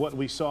impressive what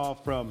we saw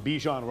from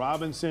Bijan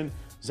Robinson.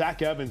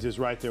 Zach Evans is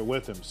right there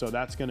with him. So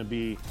that's going to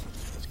be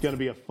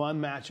a fun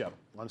matchup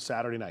on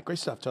Saturday night. Great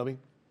stuff, Toby.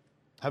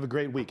 Have a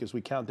great week as we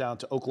count down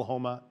to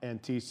Oklahoma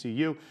and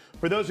TCU.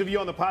 For those of you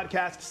on the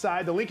podcast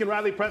side, the Lincoln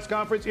Riley press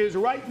conference is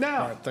right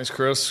now. All right, thanks,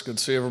 Chris. Good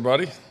to see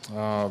everybody.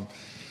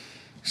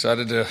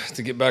 Excited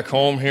to get back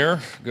home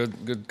here.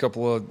 Good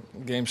couple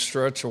of game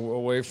stretch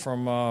away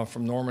from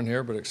Norman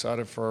here, but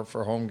excited for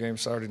a home game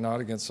Saturday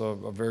night against a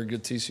very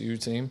good TCU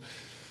team,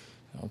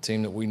 a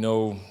team that we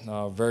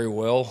know very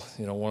well.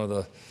 You know, one of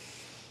the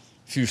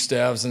few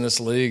staffs in this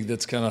league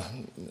that's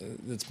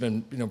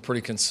been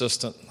pretty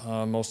consistent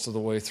most of the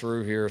way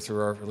through here,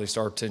 at least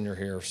our tenure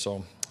here.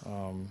 So,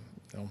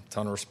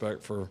 ton of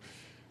respect for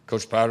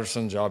Coach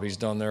Patterson, job he's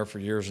done there for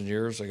years and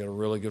years. They got a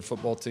really good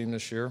football team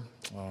this year.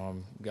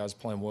 Guys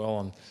playing well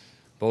on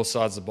both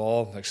sides of the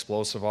ball,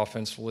 explosive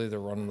offensively. They're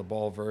running the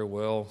ball very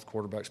well. The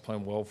quarterback's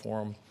playing well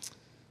for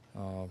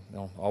them.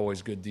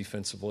 Always good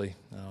defensively.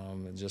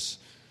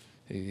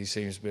 He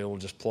seems to be able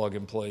to just plug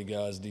and play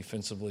guys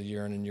defensively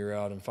year in and year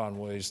out and find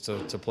ways to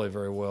play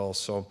very well.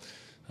 So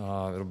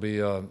it'll be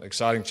an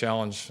exciting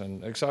challenge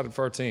and excited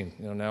for our team.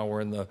 Now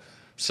we're in the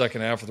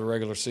second half of the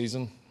regular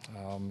season.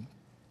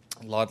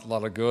 A lot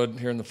of good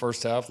here in the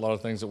first half, a lot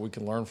of things that we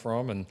can learn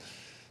from, and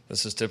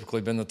this has typically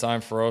been the time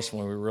for us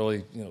when we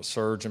really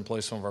surge and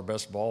play some of our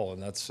best ball,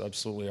 and that's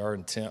absolutely our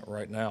intent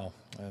right now.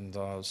 And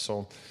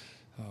so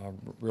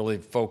really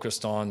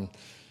focused on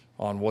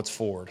what's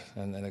forward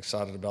and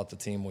excited about the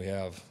team we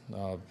have.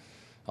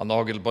 I know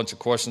I'll get a bunch of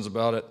questions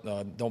about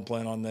it. Don't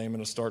plan on naming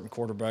a starting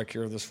quarterback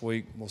here this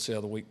week. We'll see how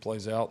the week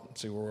plays out,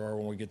 see where we are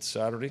when we get to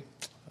Saturday.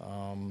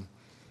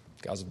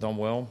 Guys have done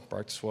well,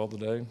 practiced well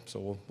today,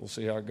 so we'll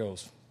see how it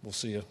goes. We'll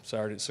see you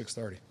Saturday at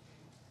 6:30.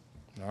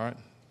 All right.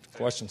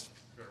 Questions?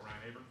 Go to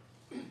Ryan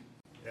Aber.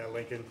 Yeah,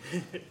 Lincoln,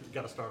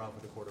 got to start off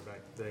with the quarterback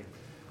thing.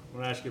 I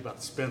want to ask you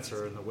about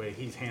Spencer and the way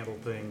he's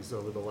handled things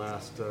over the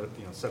last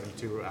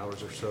 72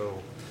 hours or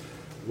so.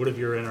 What have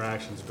your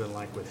interactions been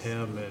like with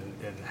him,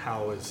 and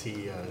how is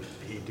he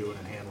doing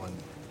and handling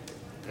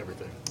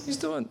everything? He's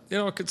doing,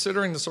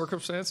 considering the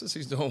circumstances,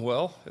 he's doing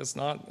well. It's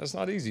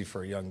not easy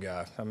for a young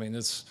guy. I mean,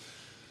 it's,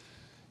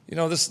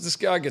 this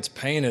guy gets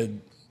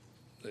painted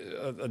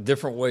a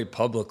different way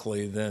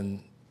publicly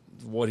than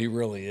what he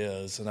really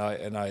is,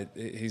 and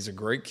he's a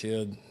great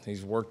kid.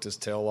 He's worked his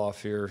tail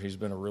off here. He's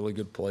been a really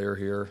good player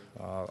here.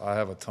 I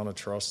have a ton of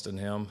trust in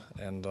him,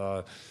 and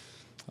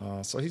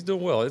so he's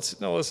doing well.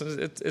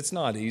 It's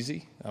not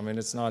easy. I mean,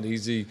 it's not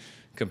easy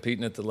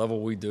competing at the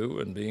level we do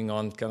and being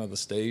on kind of the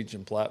stage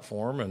and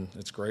platform, and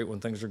it's great when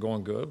things are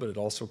going good, but it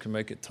also can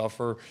make it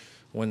tougher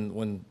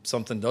when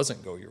something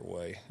doesn't go your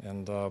way.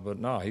 And but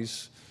no,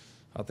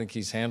 I think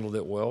he's handled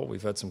it well.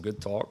 We've had some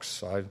good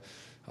talks.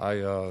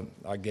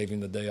 I gave him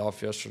the day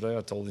off yesterday.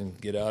 I told him,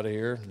 get out of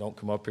here, don't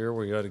come up here.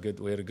 We had a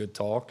good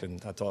talk,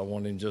 and I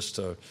wanted him just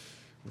to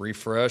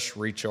refresh,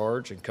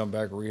 recharge, and come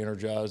back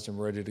re-energized and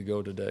ready to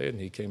go today. And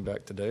he came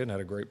back today and had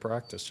a great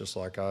practice, just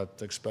like I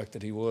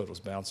expected he would.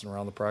 Was bouncing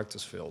around the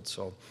practice field.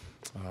 So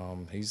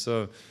he's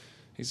a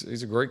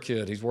great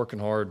kid. He's working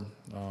hard.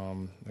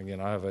 Again,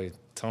 I have a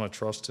ton of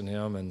trust in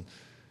him, and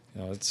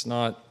it's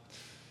not.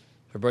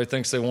 Everybody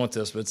thinks they want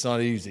this, but it's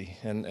not easy.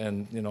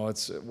 And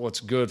it's what's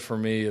good for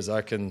me is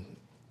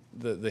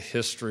the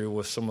history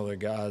with some of the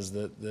guys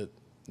that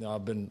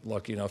I've been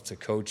lucky enough to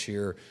coach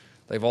here.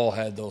 They've all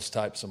had those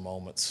types of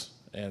moments,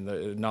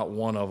 and not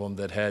one of them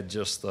that had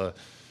just the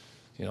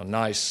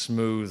nice,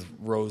 smooth,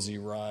 rosy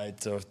ride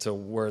to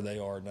where they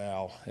are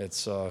now.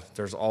 It's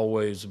there's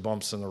always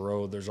bumps in the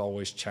road. There's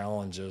always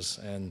challenges,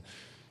 and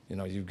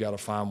you've got to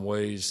find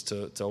ways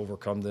to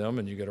overcome them,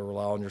 and you got to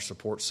rely on your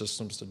support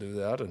systems to do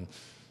that. And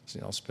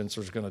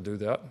Spencer's going to do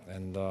that,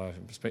 and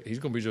he's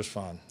going to be just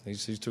fine.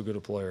 He's too good a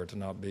player to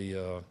not be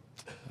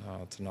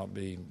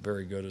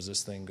very good as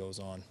this thing goes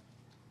on.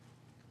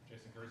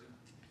 Jason Kersey?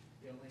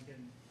 Yeah,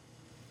 Lincoln,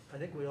 I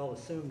think we all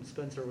assumed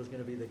Spencer was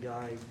going to be the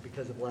guy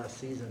because of last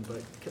season,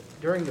 but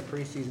during the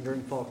preseason,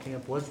 during fall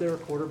camp, was there a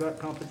quarterback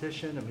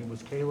competition? I mean,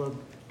 was Caleb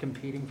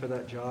competing for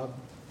that job?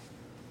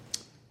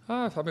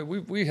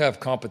 We have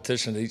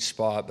competition at each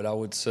spot, but I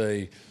would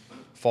say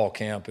fall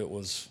camp it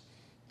was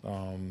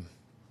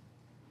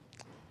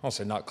I'll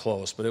say not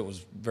close, but it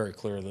was very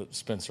clear that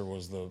Spencer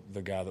was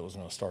the guy that was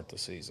going to start the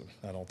season.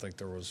 I don't think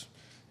there was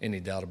any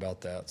doubt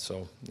about that.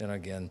 So, and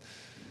again,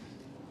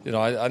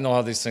 I know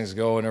how these things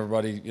go, and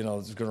everybody,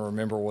 is going to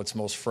remember what's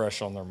most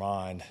fresh on their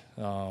mind.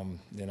 A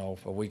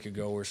week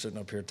ago we were sitting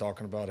up here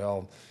talking about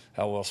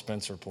how well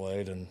Spencer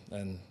played,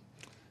 and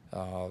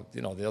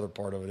the other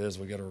part of it is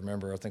we got to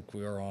remember. I think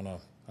we are on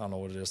I don't know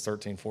what it is,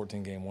 13,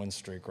 14 game win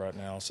streak right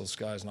now. So the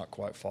sky's not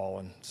quite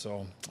falling.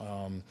 So,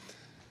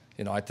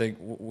 I think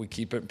we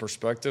keep it in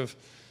perspective.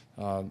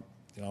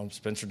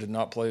 Spencer did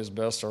not play his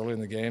best early in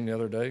the game the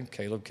other day.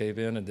 Caleb came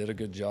in and did a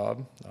good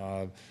job.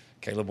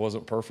 Caleb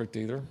wasn't perfect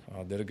either.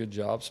 Did a good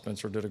job.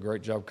 Spencer did a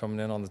great job coming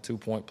in on the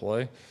 2-point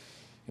play.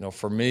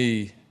 For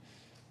me,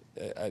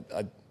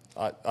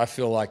 I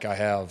feel like I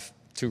have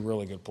two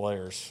really good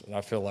players, and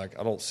I feel like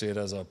I don't see it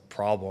as a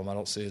problem. I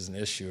don't see it as an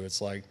issue. It's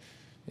like,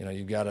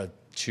 you've got to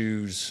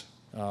choose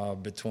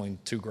between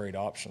two great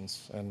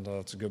options, and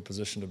it's a good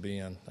position to be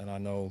in. And I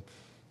know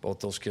both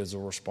those kids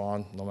will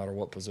respond no matter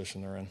what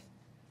position they're in.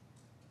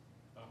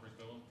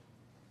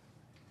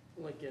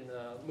 Lincoln,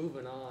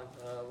 moving on,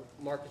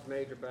 Marcus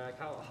Major back.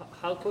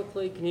 How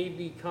quickly can he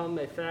become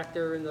a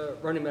factor in the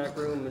running back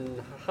room,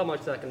 and how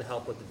much is that going to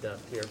help with the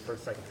depth here for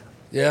the second half?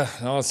 Yeah,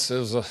 no, it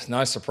was a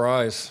nice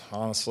surprise,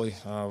 honestly.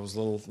 It was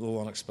a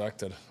little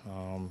unexpected.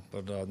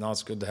 But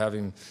it's good to have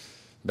him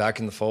back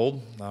in the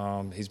fold.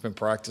 He's been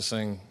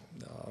practicing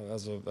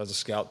as a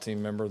scout team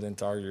member the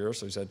entire year,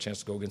 so he's had a chance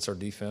to go against our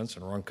defense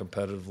and run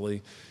competitively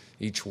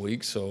each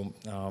week. So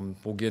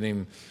we'll get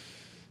him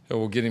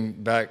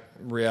back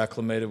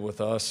reacclimated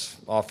with us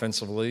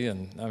offensively,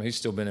 and he's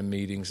still been in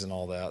meetings and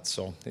all that.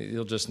 So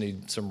he'll just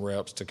need some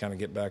reps to kind of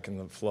get back in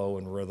the flow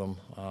and rhythm.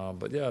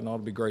 But yeah, it'll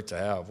be great to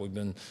have. We've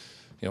been,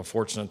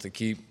 fortunate to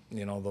keep,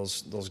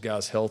 those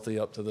guys healthy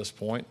up to this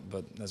point.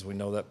 But as we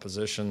know, that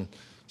position,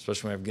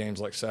 especially when we have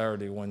games like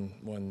Saturday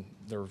when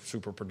they're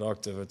super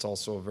productive, it's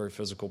also a very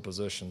physical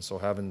position. So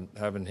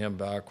having him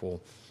back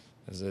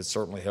it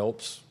certainly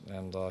helps,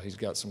 and he's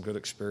got some good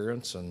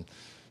experience and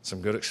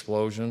some good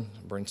explosion,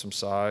 bring some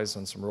size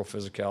and some real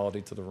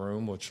physicality to the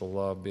room, which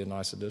will be a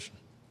nice addition.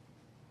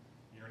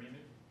 Lincoln,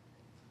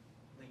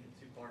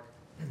 two-part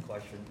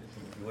question,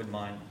 if you wouldn't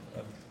mind,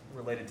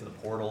 related to the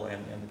portal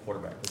and the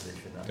quarterback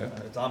position. Okay.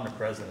 It's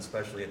omnipresent,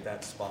 especially at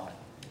that spot,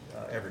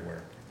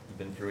 everywhere. You've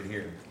been through it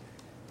here.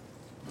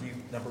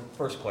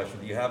 First question,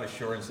 do you have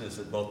assurances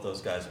that both those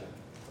guys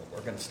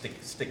are going to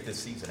stick this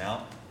season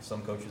out?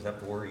 Some coaches have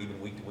to worry even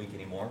week to week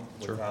anymore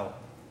with how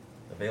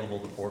available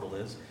the portal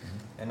is. Mm-hmm.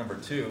 And number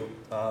two,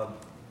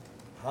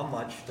 how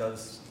much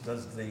does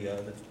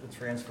the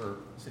transfer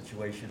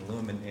situation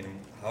loom in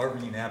however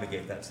you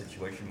navigate that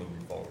situation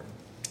moving forward?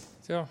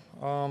 Yeah.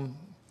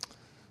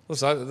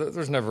 Listen,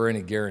 there's never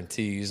any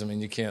guarantees. I mean,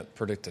 you can't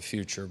predict the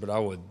future, but I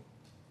would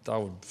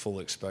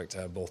fully expect to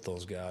have both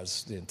those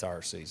guys the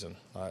entire season.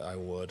 I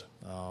would.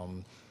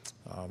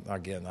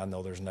 Again, I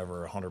know there's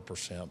never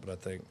 100%, but I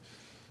think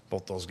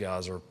both those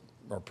guys are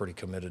pretty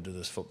committed to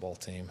this football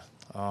team.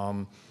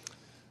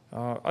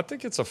 I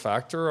think it's a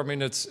factor. I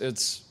mean, I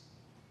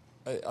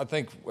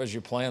think as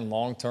you plan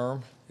long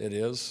term, it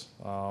is.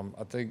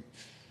 I think,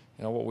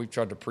 what we've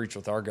tried to preach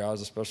with our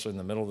guys, especially in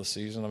the middle of the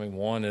season. I mean,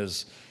 one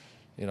is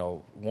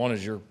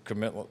your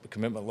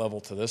commitment level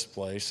to this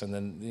place, and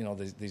then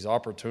these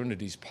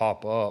opportunities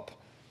pop up.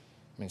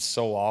 I mean,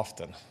 so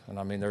often, and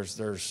I mean,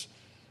 there's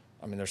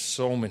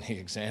so many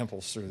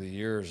examples through the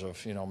years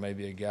of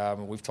maybe a guy. I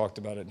mean, we've talked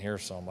about it in here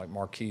some, like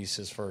Marquise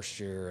his first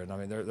year, and I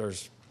mean,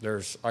 there's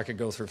I could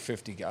go through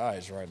 50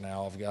 guys right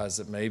now of guys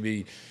that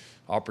maybe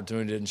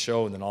opportunity didn't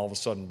show, and then all of a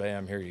sudden,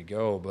 bam, here you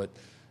go. But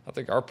I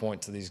think our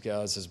point to these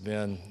guys has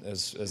been,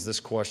 as this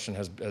question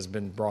has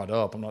been brought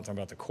up, I'm not talking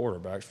about the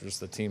quarterbacks, but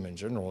just the team in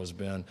general, has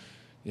been,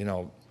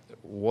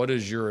 what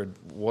is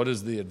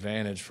the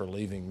advantage for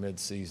leaving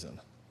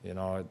mid-season?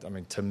 I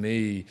mean, to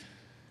me,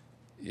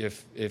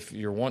 if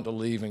you're wanting to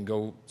leave and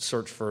go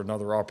search for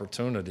another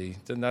opportunity,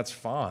 then that's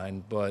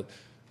fine. But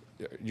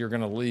you're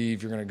going to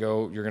leave. You're going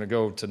to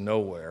go to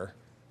nowhere.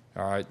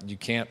 All right. You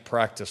can't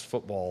practice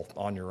football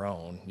on your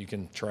own. You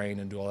can train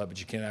and do all that, but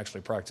you can't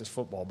actually practice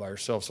football by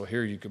yourself. So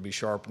here you could be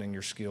sharpening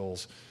your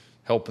skills,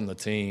 helping the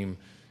team,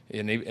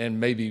 and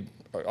maybe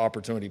an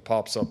opportunity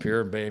pops up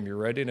here, and bam, you're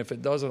ready. And if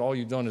it doesn't, all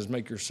you've done is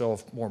make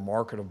yourself more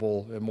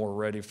marketable and more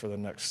ready for the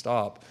next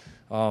stop.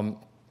 And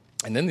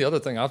then the other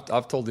thing,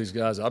 I've told these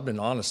guys, I've been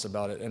honest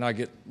about it, and I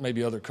get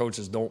maybe other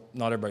coaches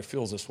not everybody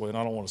feels this way, and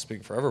I don't want to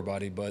speak for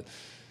everybody, but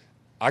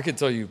I can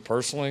tell you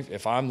personally,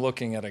 if I'm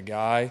looking at a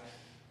guy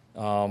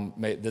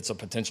that's a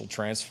potential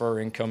transfer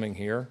incoming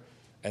here,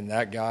 and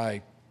that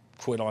guy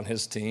quit on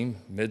his team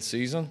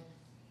mid-season,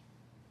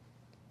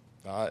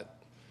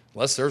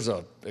 unless there's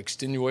a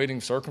extenuating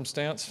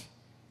circumstance,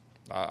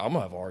 I'm going to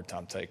have a hard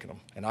time taking him.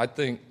 And I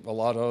think a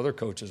lot of other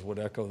coaches would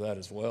echo that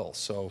as well.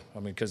 So, I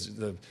mean, because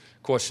the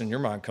question in your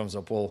mind comes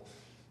up, well,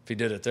 if he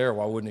did it there,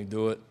 why wouldn't he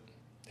do it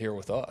here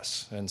with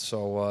us? And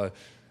so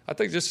I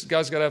think just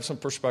guys got to have some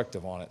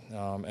perspective on it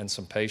and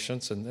some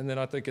patience. And then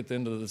I think at the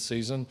end of the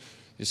season,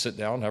 you sit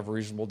down and have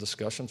reasonable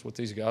discussions with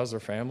these guys, their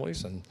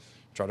families, and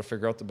try to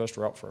figure out the best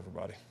route for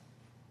everybody.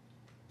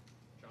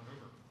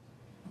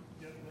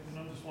 Yeah, and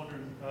I'm just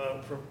wondering,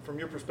 from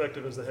your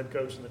perspective as the head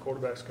coach and the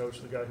quarterback's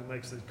coach, the guy who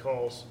makes the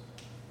calls,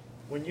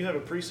 when you have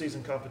a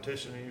preseason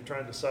competition and you're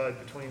trying to decide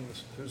between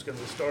who's going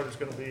to the starter's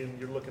going to be, and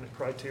you're looking at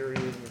criteria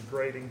and you're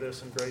grading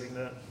this and grading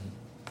that,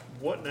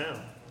 what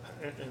now?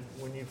 and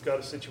when you've got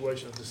a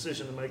situation, a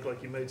decision to make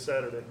like you made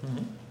Saturday,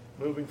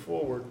 moving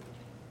forward,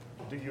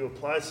 do you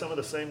apply some of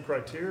the same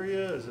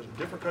criteria? Is it a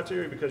different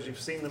criteria because you've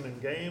seen them in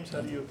games?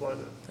 How do you apply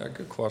that? Yeah,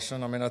 good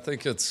question. I mean, I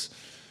think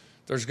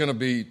there's going to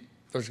be,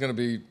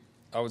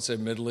 I would say,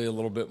 admittedly, a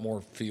little bit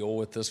more feel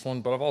with this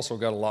one, but I've also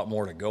got a lot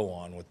more to go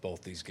on with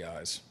both these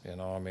guys. You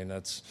know, I mean,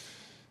 that's,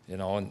 you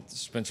know, in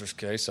Spencer's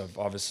case, I've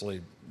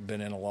obviously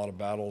been in a lot of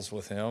battles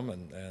with him,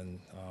 and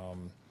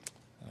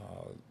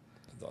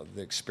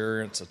the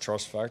experience, the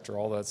trust factor,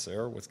 all that's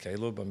there with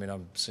Caleb. I mean,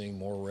 I'm seeing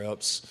more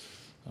reps,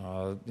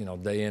 you know,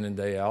 day in and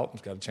day out.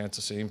 I've got a chance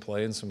to see him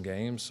play in some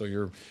games, so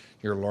you're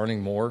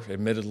learning more.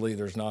 Admittedly,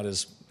 there's not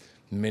as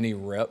many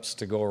reps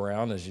to go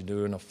around as you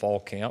do in a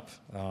fall camp,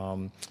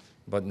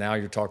 but now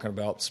you're talking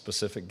about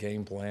specific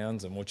game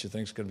plans and what you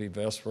think is going to be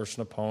best versus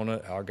an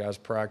opponent, how guys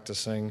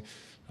practicing.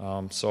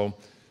 So,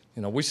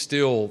 you know, we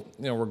still,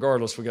 you know,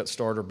 regardless we got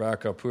starter,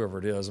 backup, whoever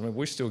it is, I mean,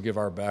 we still give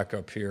our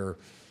backup here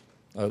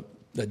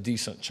a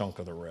decent chunk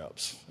of the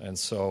reps. And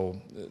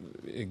so,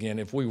 again,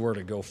 if we were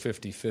to go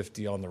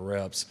 50-50 on the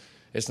reps,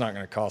 it's not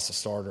going to cost the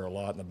starter a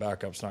lot, and the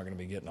backup's not going to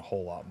be getting a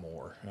whole lot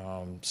more.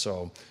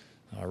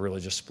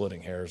 Really just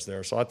splitting hairs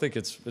there. So I think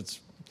it's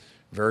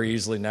very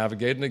easily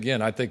navigated. And,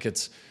 again, I think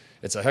it's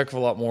a heck of a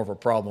lot more of a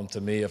problem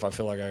to me if I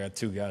feel like I got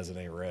two guys that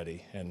ain't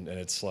ready. And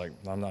it's like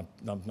I'm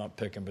not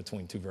picking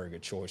between two very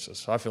good choices.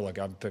 So I feel like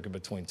I'm picking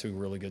between two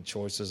really good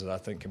choices that I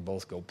think can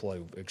both go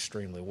play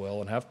extremely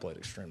well and have played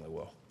extremely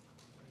well.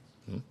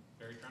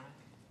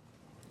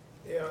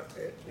 Yeah,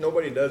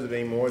 nobody does it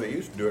anymore. They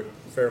used to do it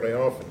fairly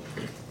often.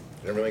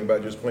 Everything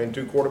about just playing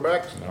two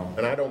quarterbacks. No.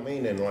 And I don't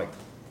mean in like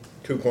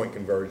 2-point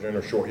conversion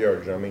or short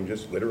yardage. I mean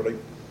just literally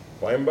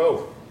play them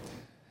both.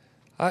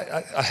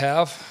 I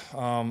have.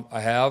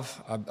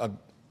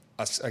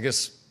 I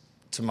guess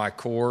to my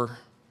core,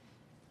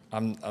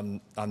 I'm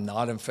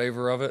not in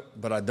favor of it,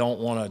 but I don't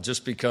want to,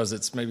 just because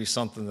it's maybe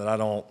something that I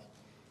don't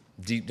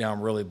deep down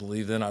really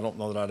believe in. I don't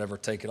know that I'd ever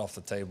take it off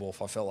the table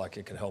if I felt like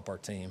it could help our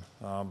team.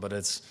 But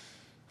it's,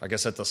 I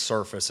guess at the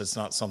surface, it's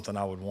not something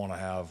I would want to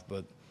have,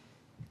 but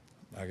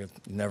I could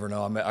never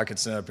know. I could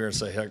stand up here and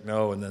say, heck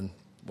no, and then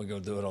we go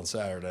do it on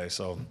Saturday.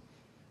 So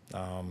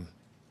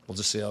we'll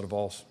just see how it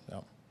evolves. Yeah.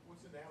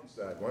 What's the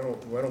downside?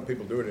 Why don't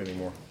people do it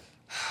anymore?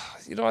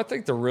 You know, I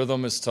think the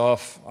rhythm is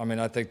tough. I mean,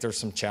 I think there's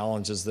some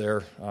challenges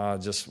there,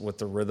 just with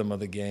the rhythm of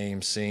the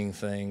game, seeing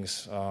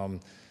things.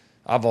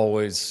 I've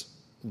always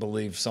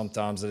believed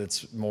sometimes that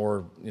it's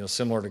more, you know,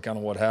 similar to kind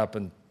of what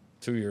happened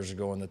 2 years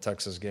ago in the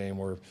Texas game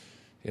where,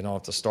 you know,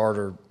 if the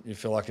starter, you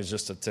feel like it's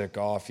just a tick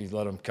off, you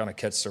let them kind of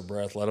catch their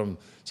breath,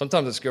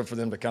 sometimes it's good for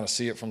them to kind of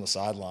see it from the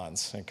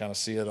sidelines and kind of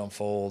see it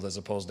unfold as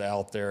opposed to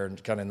out there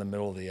and kind of in the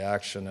middle of the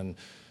action. And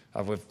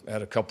I've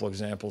had a couple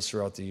examples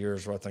throughout the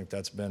years where I think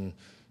that's been,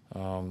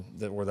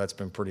 where that's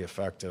been pretty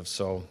effective.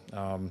 So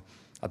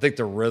I think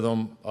the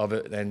rhythm of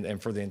it and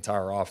for the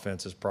entire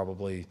offense is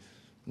probably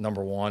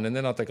number one. And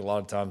then I think a lot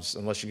of times,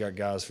 unless you got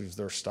guys whose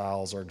their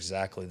styles are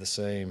exactly the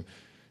same,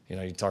 you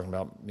know, you're talking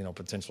about, you know,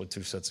 potentially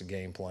two sets of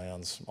game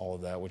plans, all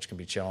of that, which can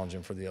be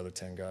challenging for the other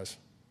 10 guys.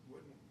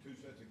 Wouldn't two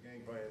sets of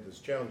game plans, as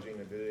challenging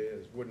as it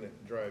is, wouldn't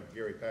it drive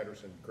Gary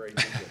Patterson crazy?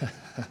 Do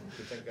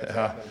you think that's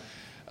happening?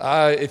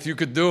 If you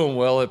could do them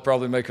well, it'd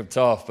probably make them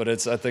tough. But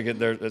I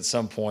think at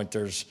some point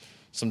there's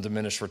some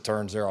diminished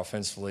returns there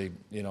offensively,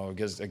 you know,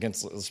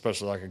 against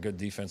especially like a good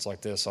defense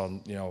like this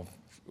on, you know,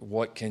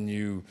 what can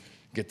you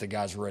get the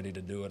guys ready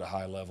to do at a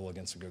high level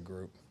against a good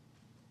group.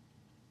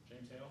 You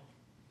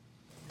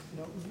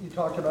know, you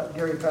talked about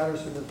Gary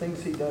Patterson, the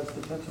things he does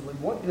defensively.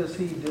 What does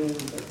he do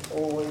that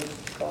always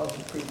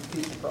causes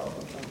people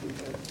problems on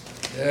defense?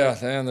 Yeah,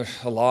 man,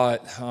 there's a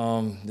lot. You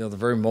know, they're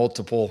very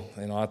multiple.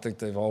 You know, I think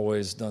they've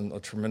always done a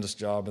tremendous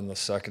job in the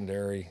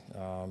secondary,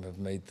 have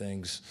made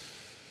things,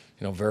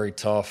 you know, very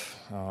tough.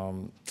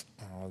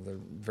 They're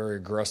very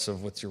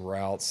aggressive with your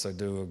routes. They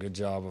do a good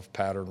job of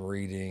pattern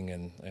reading,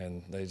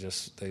 and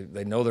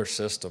they know their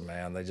system,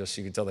 man.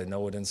 You can tell they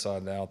know it inside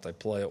and out. They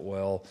play it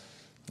well.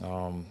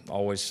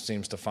 Always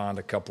seems to find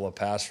a couple of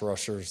pass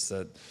rushers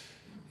that,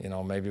 you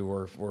know, maybe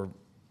were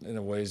in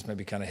a ways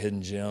maybe kind of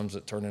hidden gems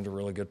that turn into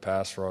really good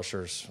pass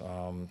rushers.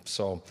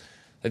 So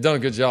they've done a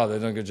good job. They've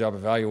done a good job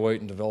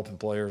evaluating, developing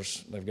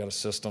players. They've got a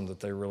system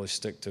that they really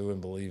stick to and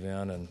believe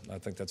in, and I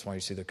think that's why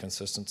you see the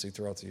consistency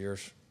throughout the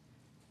years.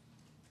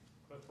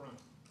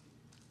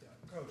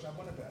 Coach, I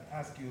wanted to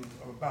ask you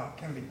about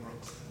Kennedy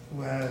Brooks,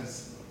 who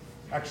has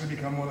actually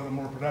become one of the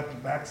more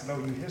productive backs in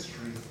OU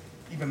history,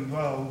 even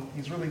though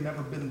he's really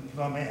never been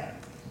the man.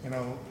 You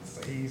know,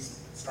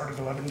 he's started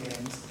 11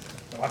 games.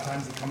 A lot of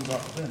times he comes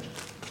off the bench.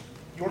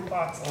 Your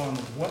thoughts on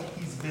what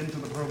he's been to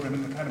the program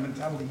and the kind of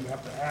mentality you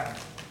have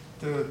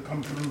to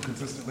come through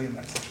consistently in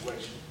that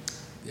situation?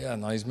 Yeah,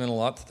 no, he's meant a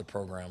lot to the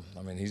program.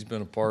 I mean, he's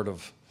been a part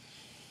of,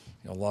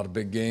 you know, a lot of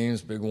big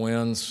games, big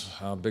wins,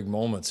 big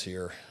moments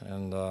here.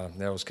 And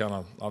that was kind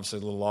of obviously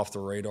a little off the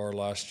radar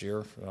last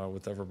year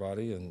with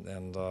everybody.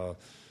 But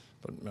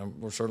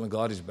we're certainly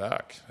glad he's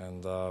back.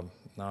 And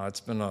no, it's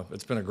been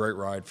a great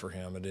ride for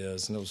him. It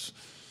is, and it was,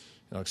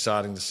 you know,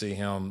 exciting to see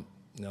him,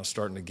 you know,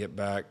 starting to get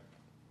back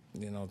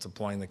to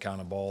playing the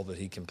kind of ball that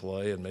he can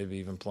play, and maybe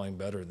even playing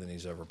better than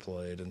he's ever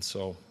played. And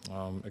so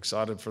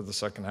excited for the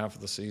second half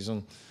of the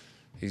season.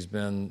 He's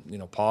been,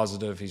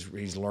 positive.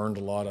 He's learned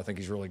a lot. I think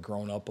he's really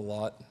grown up a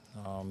lot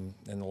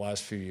in the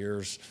last few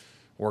years.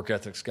 Work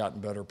ethic's gotten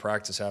better.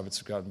 Practice habits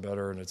have gotten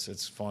better, and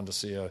it's fun to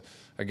see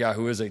a guy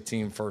who is a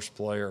team first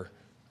player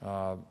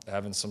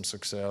having some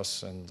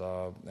success and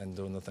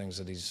doing the things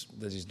that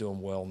he's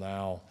doing well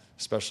now,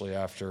 especially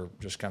after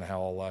just kind of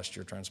how all last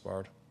year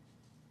transpired.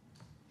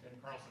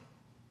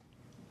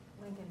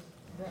 Lincoln,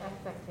 the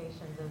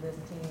expectations of this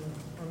team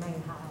remain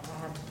high, I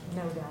have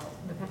no doubt,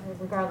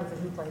 regardless of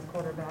who plays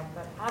quarterback.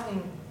 But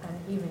having an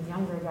even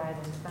younger guy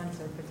than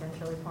Spencer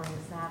potentially playing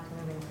snaps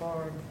moving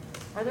forward,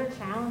 are there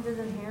challenges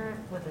inherent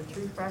with a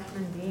true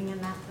freshman being in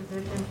that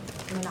position?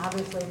 I mean,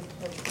 obviously,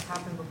 it's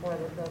happened before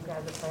that those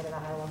guys have played at a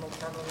high level.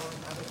 Trevor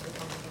Lawrence obviously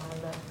comes to mind.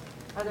 But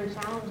are there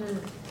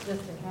challenges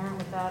just inherent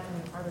with that?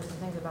 And are there some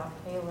things about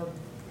Caleb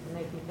that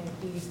make you think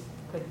he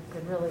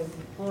could really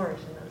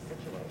flourish in those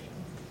situations?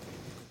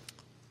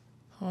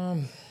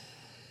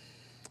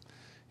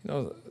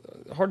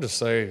 Hard to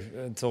say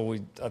until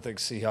we, I think,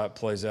 see how it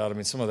plays out. I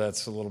mean, some of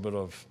that's a little bit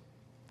of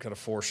kind of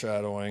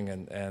foreshadowing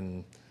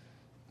and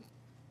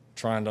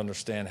trying to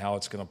understand how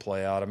it's going to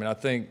play out. I mean, I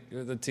think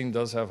the team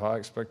does have high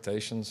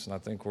expectations, and I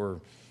think we're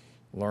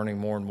learning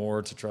more and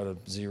more to try to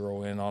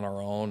zero in on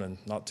our own and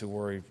not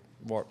worried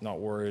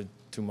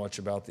too much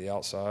about the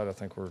outside. I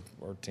think our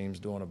team's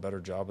doing a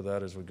better job of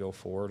that as we go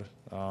forward.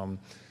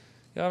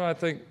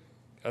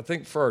 I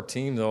think for our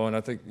team, though, and I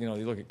think, you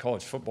look at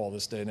college football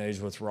this day and age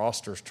with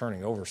rosters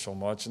turning over so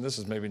much, and this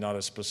is maybe not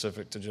as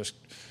specific to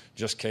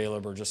just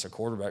Caleb or just a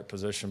quarterback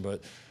position,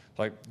 but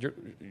like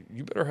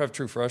you better have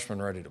true freshmen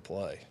ready to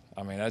play.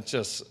 I mean, it's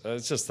just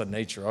the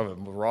nature of it.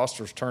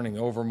 Rosters turning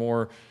over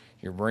more,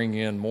 you're bringing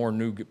in more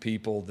new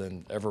people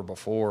than ever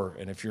before,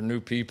 and if your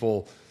new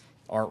people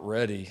aren't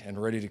ready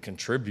to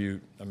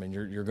contribute, I mean,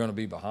 you're going to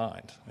be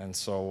behind. And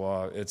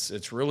so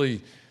it's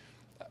really.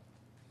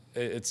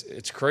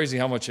 It's crazy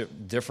how much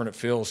different it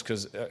feels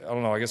because, I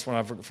don't know, I guess when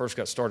I first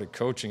got started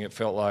coaching, it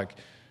felt like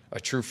a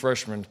true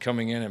freshman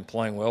coming in and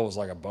playing well was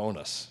like a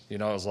bonus.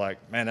 It was like,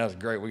 man, that was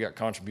great. We got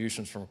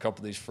contributions from a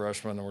couple of these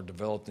freshmen, and we're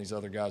developing these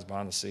other guys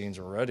behind the scenes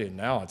already. And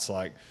now it's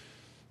like,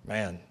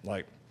 man,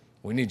 like,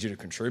 we need you to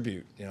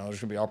contribute. There's going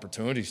to be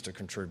opportunities to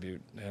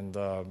contribute. And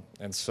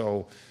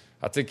so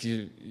I think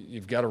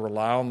you've got to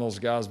rely on those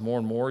guys more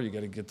and more. You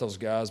got to get those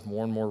guys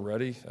more and more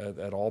ready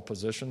at all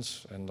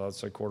positions. And I'd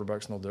say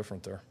quarterback's no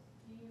different there.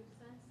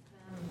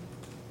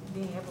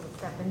 Being able to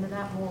step into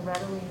that more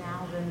readily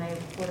now than they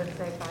would have,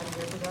 say, 5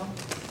 years ago?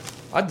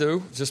 I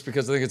do, just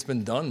because I think it's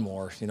been done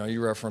more.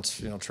 You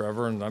reference,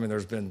 Trevor, and I mean,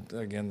 there's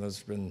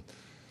been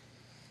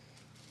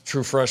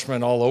true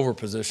freshmen all over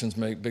positions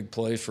make big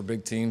plays for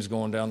big teams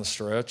going down the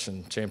stretch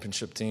and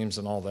championship teams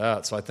and all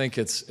that. So I think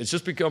it's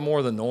just become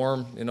more the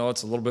norm.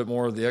 It's a little bit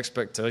more of the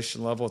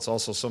expectation level. It's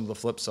also some of the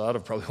flip side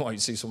of probably why you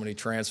see so many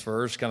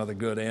transfers, kind of the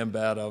good and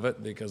bad of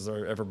it, because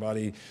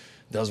everybody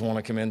does want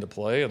to come in to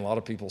play, and a lot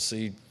of people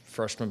see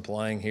freshmen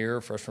playing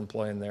here, freshmen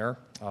playing there.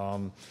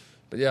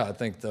 But yeah, I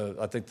think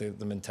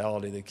the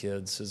mentality of the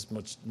kids is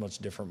much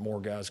different.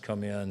 More guys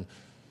come in,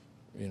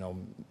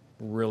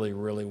 really,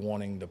 really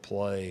wanting to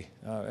play.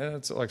 And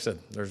it's like I said,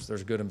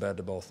 there's good and bad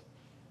to both.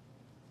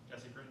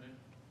 Jesse Britton.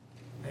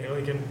 Hey,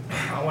 Lincoln,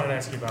 I wanted to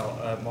ask you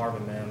about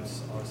Marvin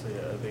Mims. Obviously,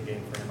 a big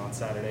game for him on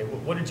Saturday.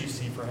 What did you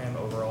see for him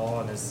overall?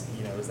 And is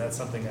that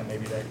something that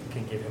maybe that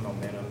can give him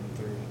momentum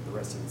through the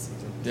rest of the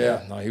season?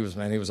 Yeah, no, he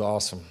was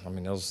awesome. I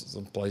mean,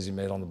 the plays he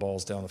made on the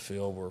balls down the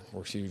field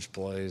were huge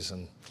plays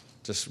and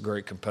just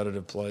great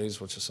competitive plays,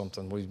 which is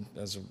something we,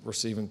 as a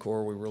receiving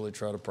core, we really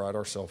try to pride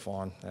ourselves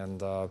on.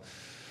 And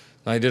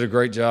he did a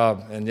great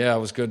job. And, yeah, it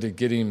was good to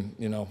get him,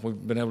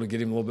 we've been able to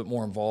get him a little bit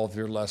more involved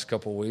here the last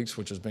couple of weeks,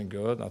 which has been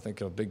good. I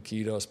think a big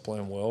key to us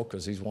playing well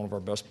because he's one of our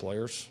best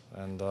players.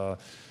 And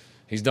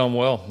he's done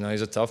well.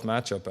 He's a tough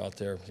matchup out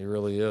there. He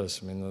really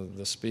is. I mean,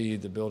 the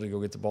speed, the ability to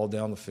go get the ball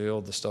down the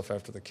field, the stuff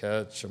after the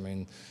catch. I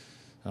mean,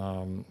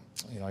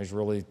 he's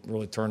really,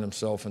 really turned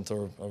himself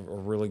into a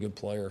really good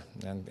player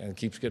and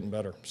keeps getting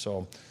better.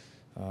 So,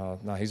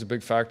 he's a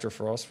big factor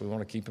for us. We want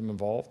to keep him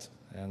involved.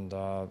 And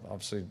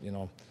obviously,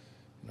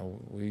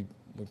 we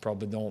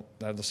probably don't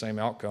have the same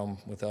outcome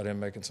without him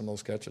making some of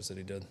those catches that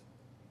he did.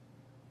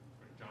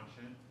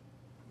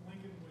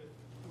 Lincoln,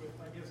 with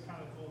I guess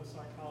kind of all the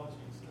psychology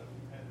stuff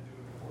you've had to do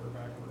in the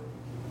quarterback room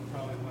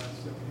probably the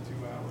last 72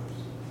 hours,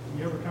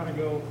 you ever kind of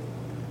go,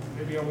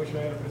 maybe I wish I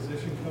had a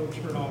position coach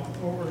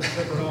or a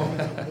different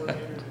offensive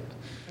coordinator?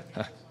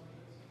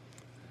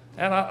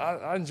 And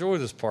I enjoy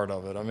this part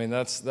of it. I mean,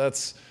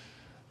 that's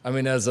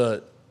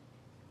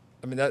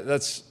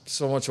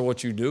so much of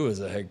what you do as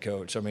a head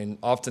coach. I mean,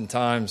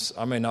 oftentimes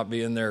I may not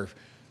be in there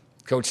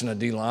coaching a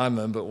D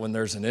lineman, but when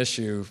there's an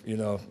issue,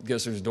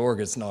 guess whose door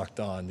gets knocked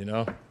on,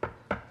 I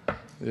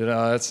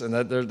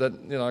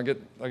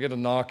get a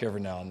knock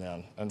every now and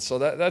then. And so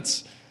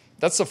that's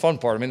the fun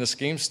part. I mean, the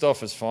scheme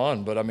stuff is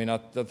fun, but I mean, I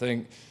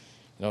think,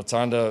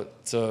 trying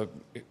to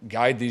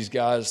guide these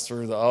guys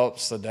through the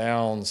ups, the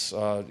downs,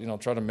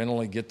 try to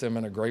mentally get them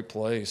in a great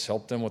place,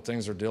 help them with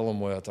things they're dealing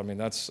with. I mean,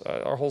 that's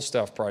our whole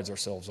staff prides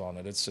ourselves on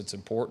it. It's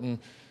important,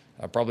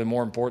 probably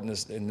more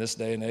important in this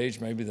day and age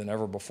maybe than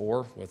ever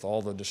before, with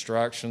all the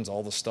distractions,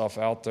 all the stuff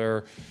out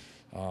there,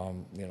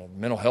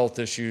 mental health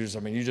issues.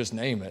 I mean, you just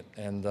name it.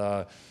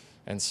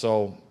 And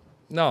so,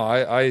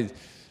 no,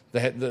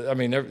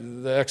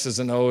 the X's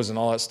and O's and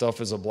all that stuff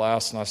is a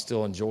blast, and I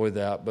still enjoy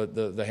that. But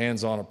the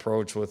hands-on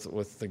approach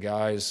with the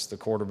guys, the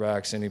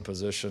quarterbacks, any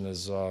position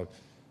is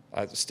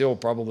still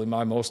probably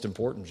my most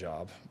important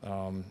job.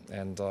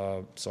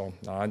 So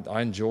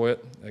I enjoy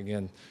it.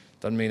 Again,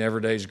 doesn't mean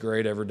every day's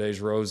great, every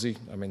day's rosy.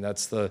 I mean,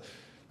 that's the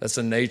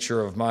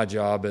nature of my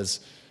job.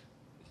 Is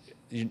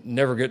you're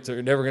never going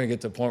to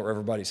get to a point where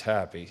everybody's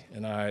happy,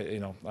 and I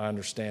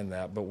understand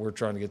that. But we're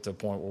trying to get to a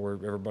point where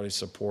everybody's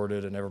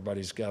supported and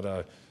everybody's got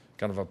a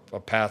kind of a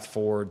path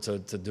forward to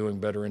doing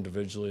better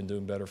individually and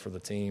doing better for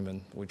the team.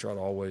 And we try to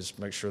always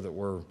make sure that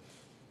we're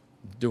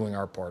doing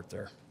our part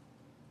there.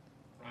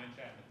 Ryan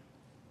Chapman.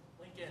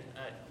 Lincoln,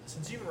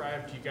 since you've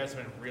arrived, you guys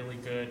have been really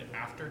good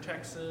after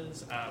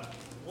Texas.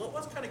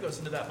 What kind of goes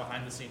into that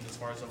behind the scenes as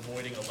far as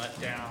avoiding a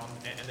letdown,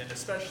 and then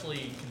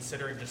especially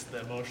considering just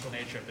the emotional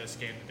nature of this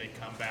game, the big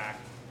comeback,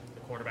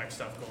 the quarterback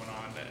stuff going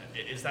on?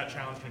 Is that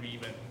challenge going to be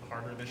even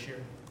harder this year?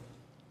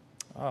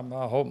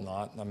 I hope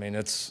not. I mean,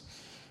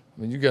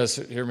 you guys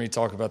hear me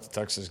talk about the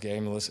Texas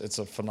game. It's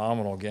a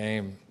phenomenal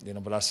game,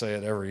 but I say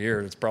it every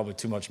year. It's probably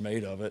too much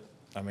made of it.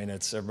 I mean,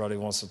 everybody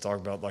wants to talk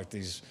about like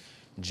these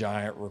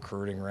giant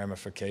recruiting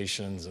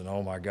ramifications and,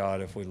 oh my God,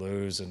 if we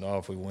lose, and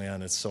if we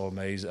win, it's so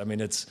amazing. I mean,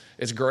 it's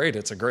great.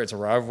 It's a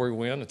rivalry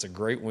win. It's a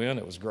great win.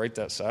 It was great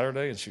that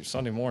Saturday, and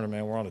Sunday morning,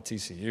 man, we're on to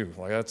TCU.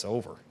 Like, that's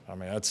over. I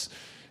mean,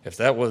 if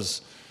that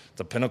was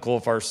the pinnacle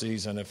of our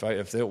season,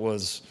 if it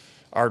was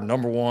our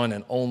number one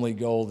and only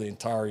goal the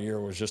entire year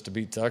was just to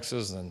beat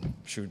Texas, then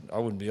shoot, I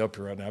wouldn't be up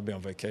here right now. I'd be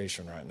on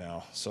vacation right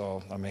now.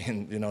 So, I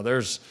mean,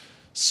 there's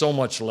so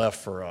much left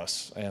for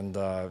us, and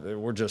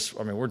we're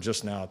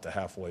just now at the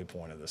halfway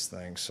point of this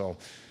thing. So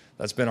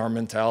that's been our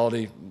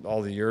mentality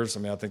all the years. I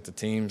mean, I think the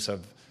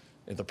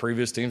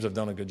previous teams have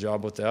done a good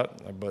job with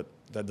that, but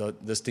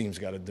this team's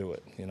got to do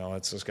it.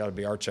 It's just got to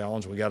be our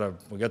challenge. We got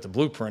the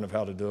blueprint of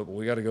how to do it, but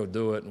we got to go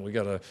do it, and we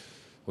got to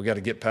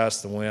get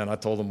past the win. I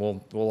told them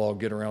we'll all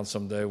get around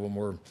someday when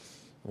we're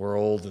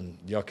old and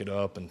yuck it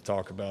up and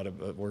talk about it,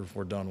 but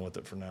we're done with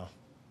it for now.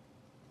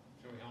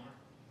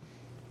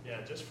 Yeah,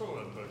 just from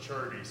a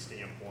maturity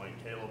standpoint,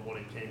 Caleb, what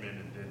he came in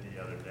and did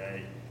the other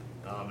day,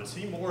 is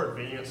he more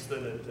advanced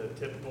than a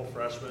typical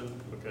freshman?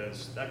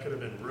 Because that could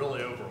have been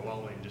really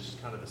overwhelming,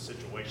 just kind of the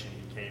situation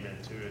he came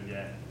into, and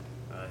yet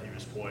he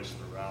was poised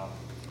throughout.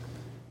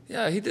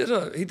 Yeah, he did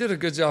a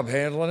good job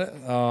handling it.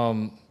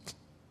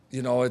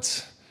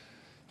 It's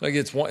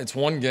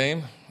one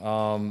game.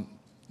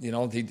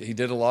 He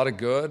did a lot of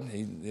good.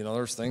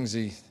 There's things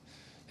he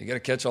got to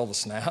catch all the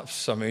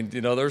snaps. I mean,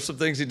 there's some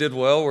things he did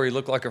well where he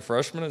looked like a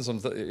freshman, and some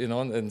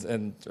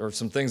or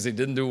some things he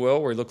didn't do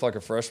well where he looked like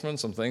a freshman.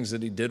 Some things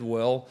that he did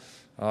well,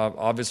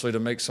 obviously, to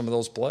make some of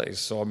those plays.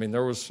 So I mean,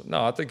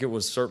 I think it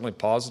was certainly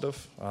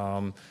positive.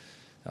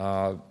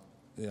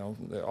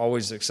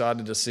 Always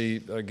excited to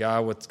see a guy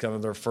with kind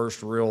of their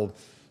first real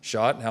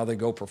shot and how they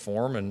go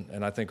perform,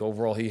 and I think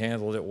overall he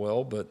handled it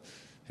well, but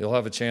he'll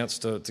have a chance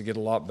to get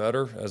a lot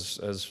better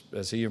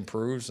as he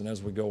improves and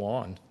as we go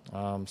on.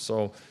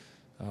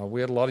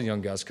 We had a lot of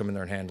young guys come in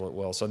there and handle it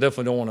well. So I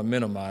definitely don't want to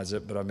minimize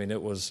it, but I mean, it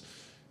was,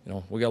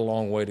 we got a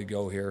long way to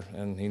go here,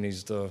 and he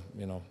needs to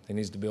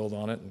build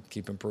on it and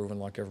keep improving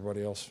like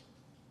everybody else.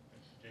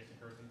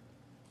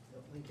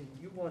 Lincoln,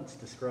 you once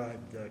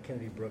described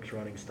Kennedy Brooks'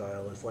 running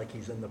style as like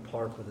he's in the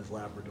park with his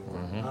Labrador.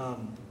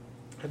 Mm-hmm.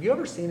 Have you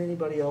ever seen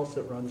anybody else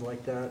that runs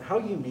like that? How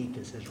unique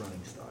is his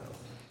running style?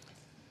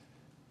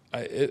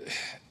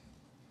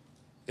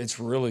 It's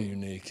really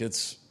unique.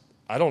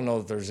 I don't know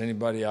that there's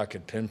anybody I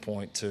could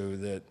pinpoint to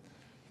that.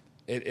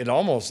 It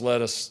almost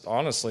led us,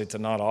 honestly, to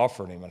not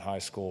offering him in high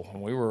school.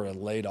 And we were a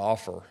late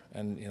offer.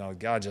 And,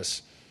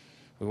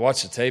 we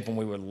watched the tape and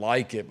we would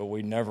like it, but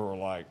we never were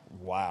like,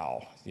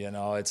 wow.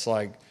 It's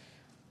like,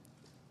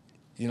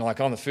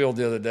 like on the field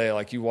the other day,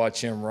 like you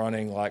watch him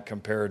running like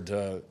compared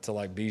to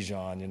like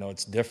Bijan,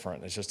 it's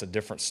different. It's just a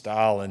different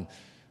style. And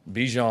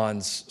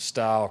Bijan's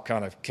style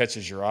kind of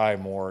catches your eye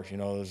more.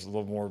 There's a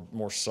little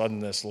more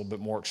suddenness, a little bit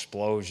more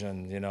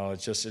explosion. It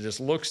just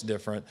looks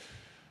different.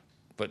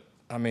 But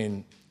I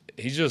mean,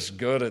 he's just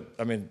good at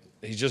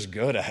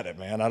it,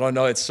 man. I don't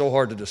know. It's so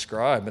hard to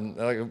describe. And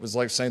it was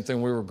like the same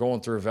thing we were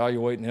going through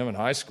evaluating him in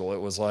high school.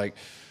 It was like,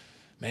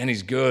 man,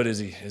 he's good. Is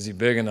he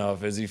big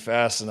enough? Is he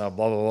fast enough?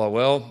 Blah, blah, blah.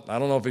 Well, I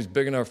don't know if he's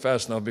big enough,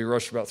 fast enough. He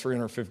rushed about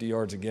 350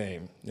 yards a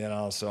game.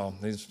 So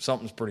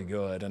something's pretty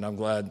good. And I'm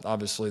glad,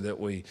 obviously, that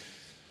we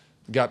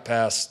got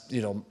past,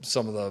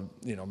 some of the,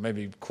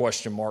 maybe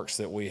question marks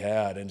that we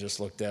had and just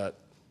looked at,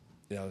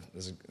 the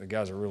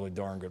guy's a really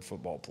darn good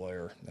football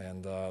player.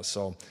 And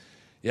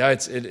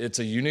it's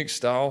a unique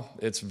style.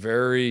 It's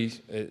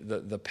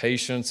the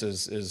patience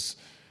is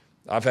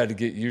I've had to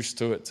get used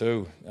to it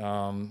too.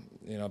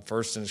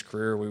 First in his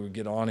career, we would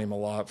get on him a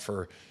lot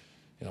for,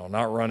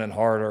 not running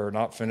harder,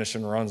 not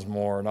finishing runs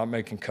more, not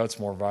making cuts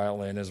more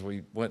violently. And as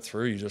we went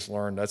through, you just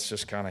learned that's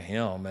just kind of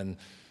him. And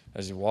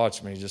as you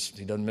watch him, he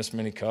doesn't miss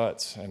many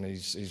cuts. And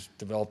he's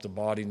developed a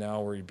body now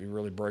where he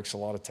really breaks a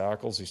lot of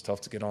tackles. He's tough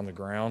to get on the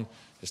ground.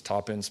 His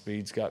top end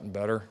speed's gotten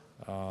better.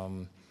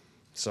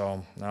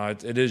 So now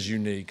it is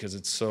unique because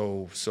it's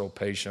so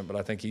patient. But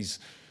I think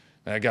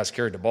that guy's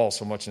carried the ball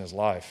so much in his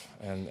life,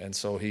 and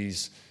so he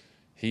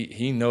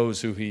knows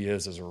who he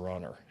is as a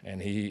runner,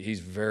 and he's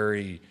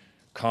very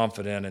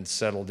confident and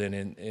settled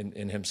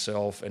in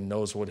himself and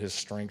knows what his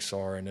strengths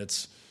are, and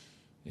it's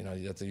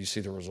you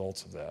see the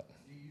results of that.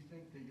 Do you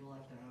think that you'll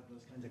have to have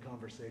those kinds of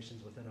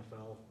conversations with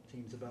NFL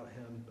teams about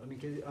him? I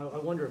mean, I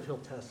wonder if he'll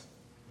test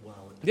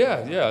well.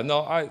 Yeah, no,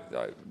 I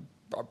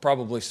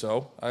probably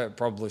so.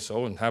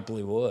 And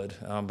happily would.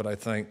 But I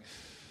think,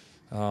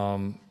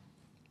 are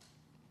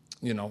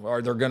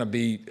there going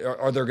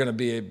to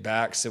be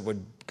backs that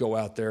would go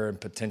out there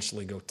and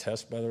potentially go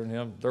test better than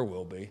him? There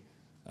will be.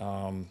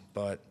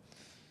 But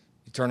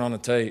you turn on the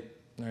tape,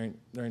 there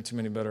ain't too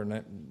many better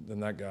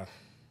than that guy.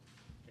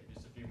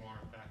 Just a few more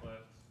back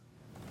left.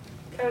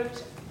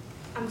 Coach,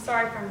 I'm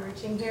sorry if I'm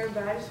reaching here,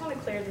 but I just want to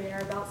clear the air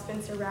about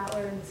Spencer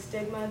Rattler and the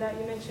stigma that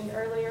you mentioned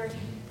earlier.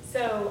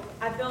 So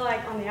I feel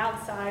like on the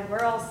outside,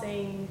 we're all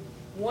seeing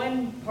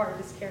one part of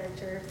his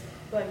character,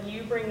 but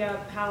you bring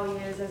up how he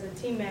is as a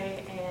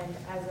teammate and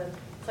as a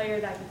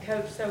player that you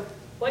coach. So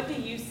what do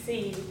you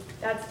see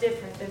that's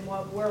different than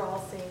what we're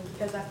all seeing?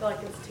 Because I feel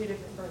like it's two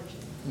different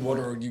versions. What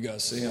are you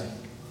guys seeing?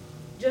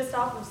 Just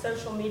off of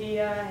social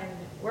media, and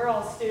we're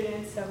all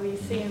students, so we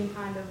see him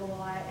kind of a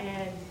lot.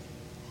 And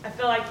I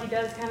feel like he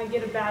does kind of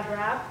get a bad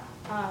rap.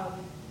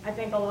 I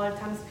think a lot of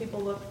times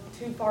people look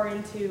too far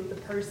into the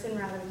person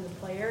rather than the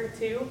player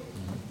too.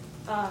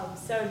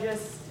 So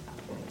just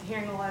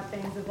hearing a lot of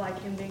things of like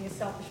him being a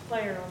selfish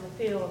player on the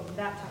field,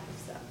 that type of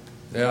stuff.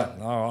 Yeah,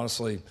 no,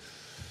 honestly,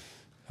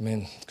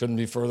 couldn't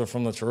be further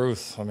from the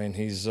truth.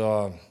 He's,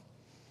 again,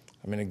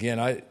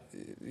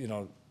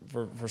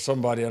 for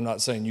somebody, I'm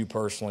not saying you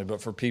personally,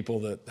 but for people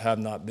that have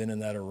not been in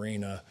that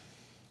arena,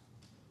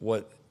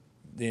 what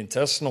the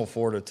intestinal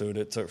fortitude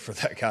it took for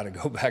that guy to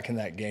go back in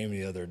that game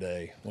the other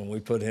day when we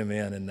put him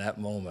in that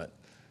moment,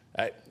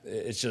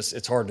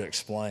 it's hard to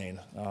explain.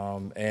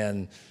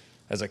 And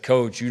as a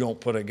coach, you don't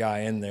put a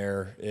guy in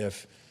there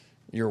if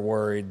you're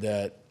worried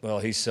that, well,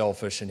 he's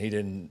selfish and he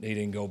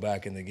didn't go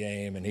back in the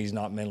game and he's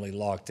not mentally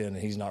locked in and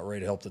he's not ready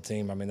to help the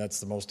team.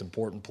 That's the most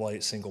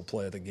important single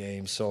play of the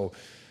game. So,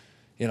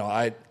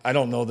 I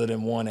don't know that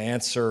in one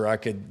answer I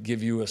could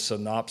give you a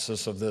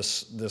synopsis of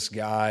this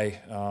guy,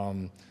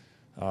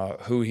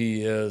 who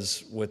he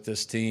is with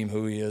this team,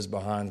 who he is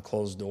behind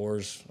closed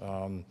doors.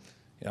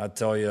 I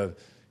tell you,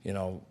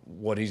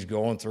 what he's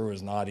going through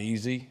is not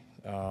easy.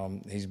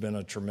 He's been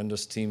a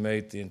tremendous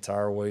teammate the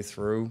entire way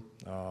through.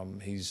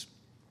 He's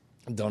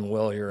done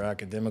well here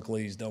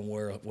academically. He's done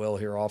well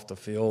here off the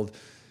field.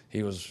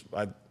 He was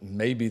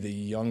maybe the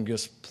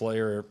youngest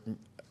player,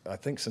 I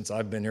think, since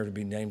I've been here to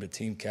be named a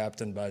team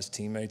captain by his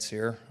teammates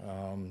here.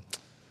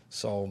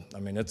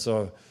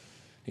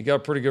 He got a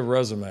pretty good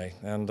resume,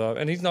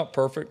 and he's not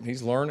perfect.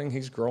 He's learning,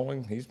 he's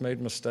growing, he's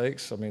made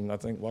mistakes. I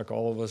think like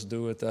all of us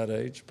do at that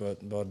age. But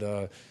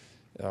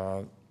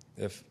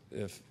if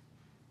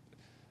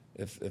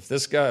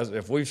this guy,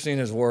 if we've seen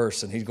his worst,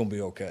 then he's going to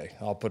be okay.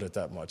 I'll put it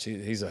that much.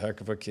 He's a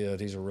heck of a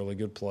kid. He's a really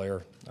good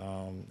player.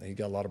 He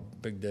got a lot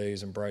of big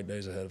days and bright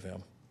days ahead of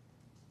him.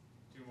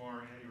 Two more,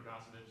 Andy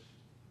Rodosevich.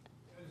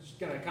 I'm just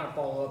going to kind of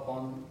follow up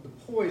on the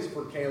poise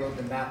for Caleb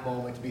in that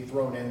moment to be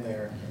thrown in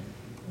there.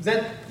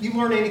 You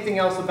learn anything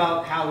else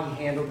about how he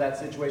handled that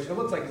situation? It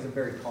looks like he's a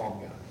very calm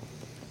guy.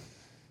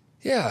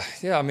 Yeah.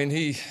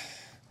 He,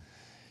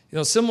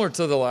 similar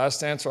to the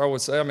last answer, I would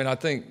say. I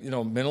think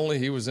mentally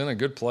he was in a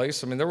good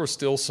place. There were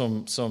still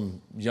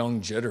some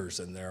young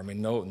jitters in there.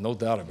 No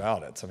doubt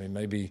about it.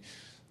 Maybe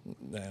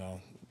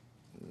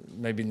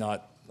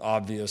not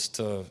obvious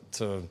to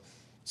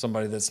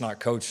somebody that's not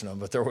coaching him,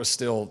 but there was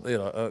still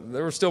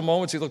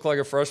moments he looked like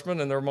a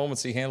freshman, and there were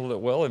moments he handled it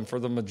well. And for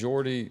the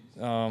majority,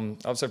 I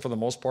would say for the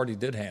most part, he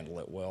did handle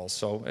it well.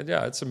 So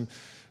yeah,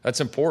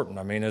 that's important.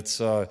 It's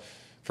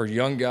for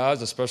young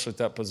guys, especially at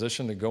that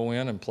position, to go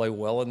in and play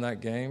well in that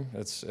game.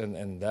 It's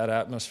and that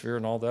atmosphere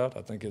and all that.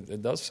 I think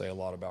it does say a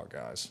lot about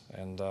guys,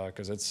 and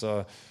because it's.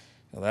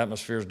 The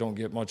atmospheres don't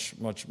get much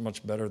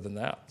better than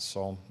that.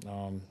 So,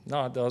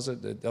 no, it does.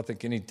 I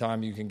think any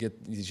time you can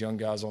get these young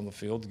guys on the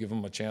field, give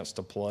them a chance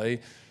to play,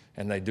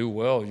 and they do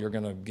well, you're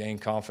going to gain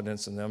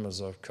confidence in them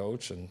as a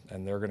coach, and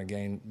they're going to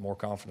gain more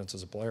confidence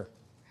as a player.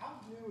 How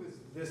new is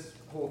this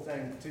whole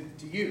thing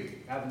to you,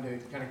 having to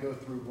kind of go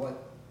through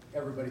what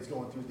everybody's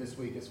going through this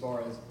week as far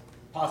as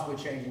possibly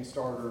changing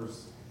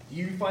starters? Do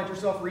you find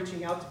yourself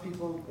reaching out to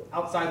people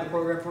outside the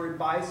program for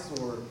advice,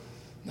 or –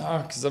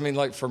 No, because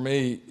for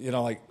me,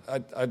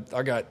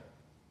 I got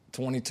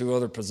 22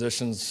 other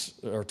positions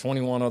or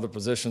 21 other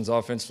positions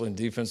offensively and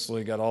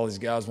defensively. Got all these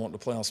guys wanting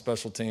to play on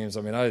special teams.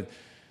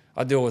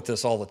 I deal with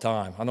this all the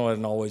time. I know I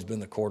haven't always been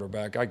the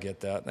quarterback. I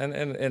get that.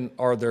 And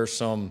are there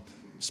some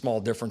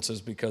small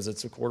differences because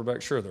it's a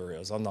quarterback? Sure there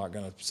is. I'm not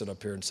going to sit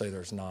up here and say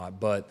there's not.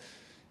 But,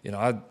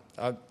 I'm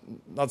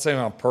not saying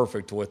I'm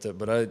perfect with it,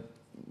 but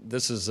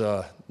this is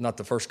not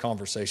the first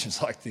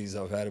conversations like these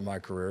I've had in my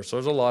career. So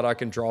there's a lot I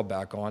can draw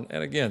back on.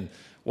 And, again,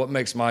 what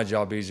makes my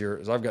job easier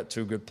is I've got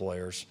 2 good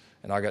players,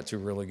 and I got 2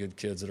 really good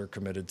kids that are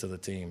committed to the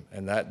team.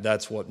 And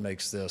that's what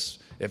makes this.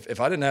 If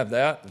I didn't have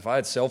that, if I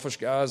had selfish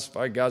guys, if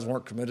I had guys who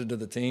weren't committed to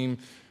the team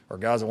or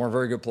guys that weren't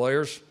very good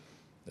players,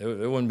 it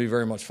wouldn't be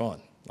very much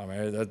fun. I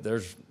mean,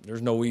 there's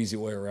no easy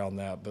way around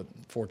that. But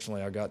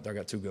fortunately, I got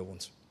 2 good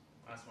ones.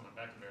 Last one, I'm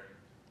back to Barry.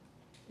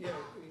 Yeah,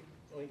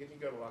 Lincoln, you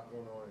got a lot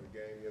going on in the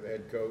game. You're the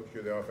head coach,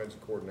 you're the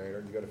offensive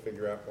coordinator. You got to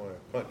figure out when a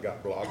punt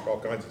got blocked, all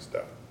kinds of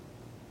stuff.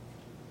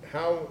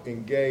 How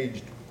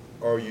engaged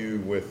are you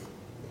with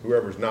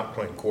whoever's not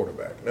playing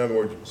quarterback? In other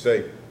words,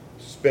 say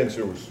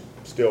Spencer was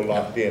still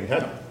locked in.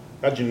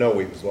 How'd you know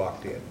he was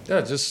locked in?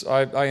 Yeah, just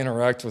I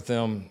interact with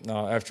them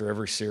after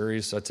every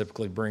series. I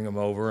typically bring them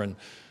over and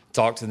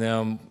talk to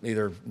them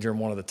either during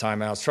one of the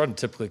timeouts. Try to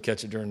typically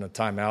catch it during the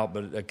timeout,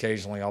 but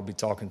occasionally I'll be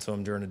talking to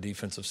them during a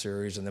defensive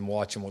series and then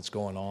watching what's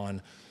going on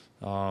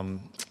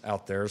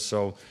out there.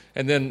 So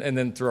and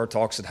then through our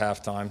talks at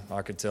halftime,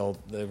 I could tell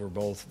they were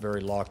both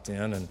very locked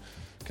in and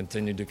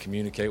continued to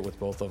communicate with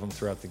both of them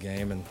throughout the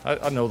game. And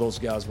I know those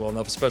guys well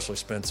enough, especially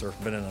Spencer.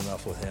 Been in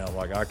enough with him.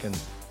 Like I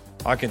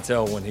can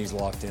tell when he's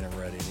locked in and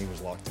ready, and he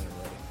was locked in and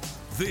ready.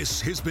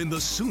 This has been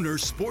the Sooner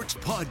Sports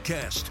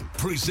Podcast,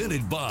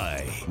 presented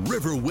by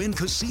Riverwind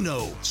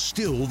Casino,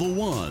 still the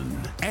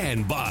one,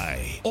 and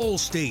by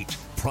Allstate,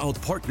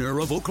 proud partner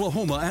of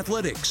Oklahoma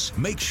Athletics.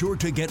 Make sure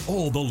to get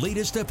all the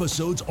latest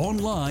episodes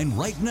online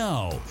right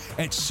now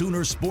at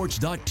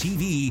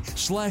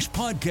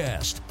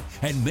Soonersports.tv/podcast.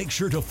 And make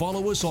sure to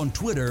follow us on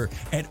Twitter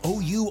at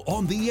OU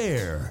On The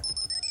Air.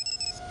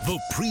 The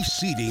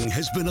preceding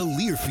has been a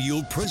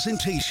Learfield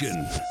presentation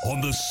on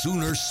the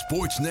Sooner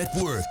Sports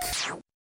Network.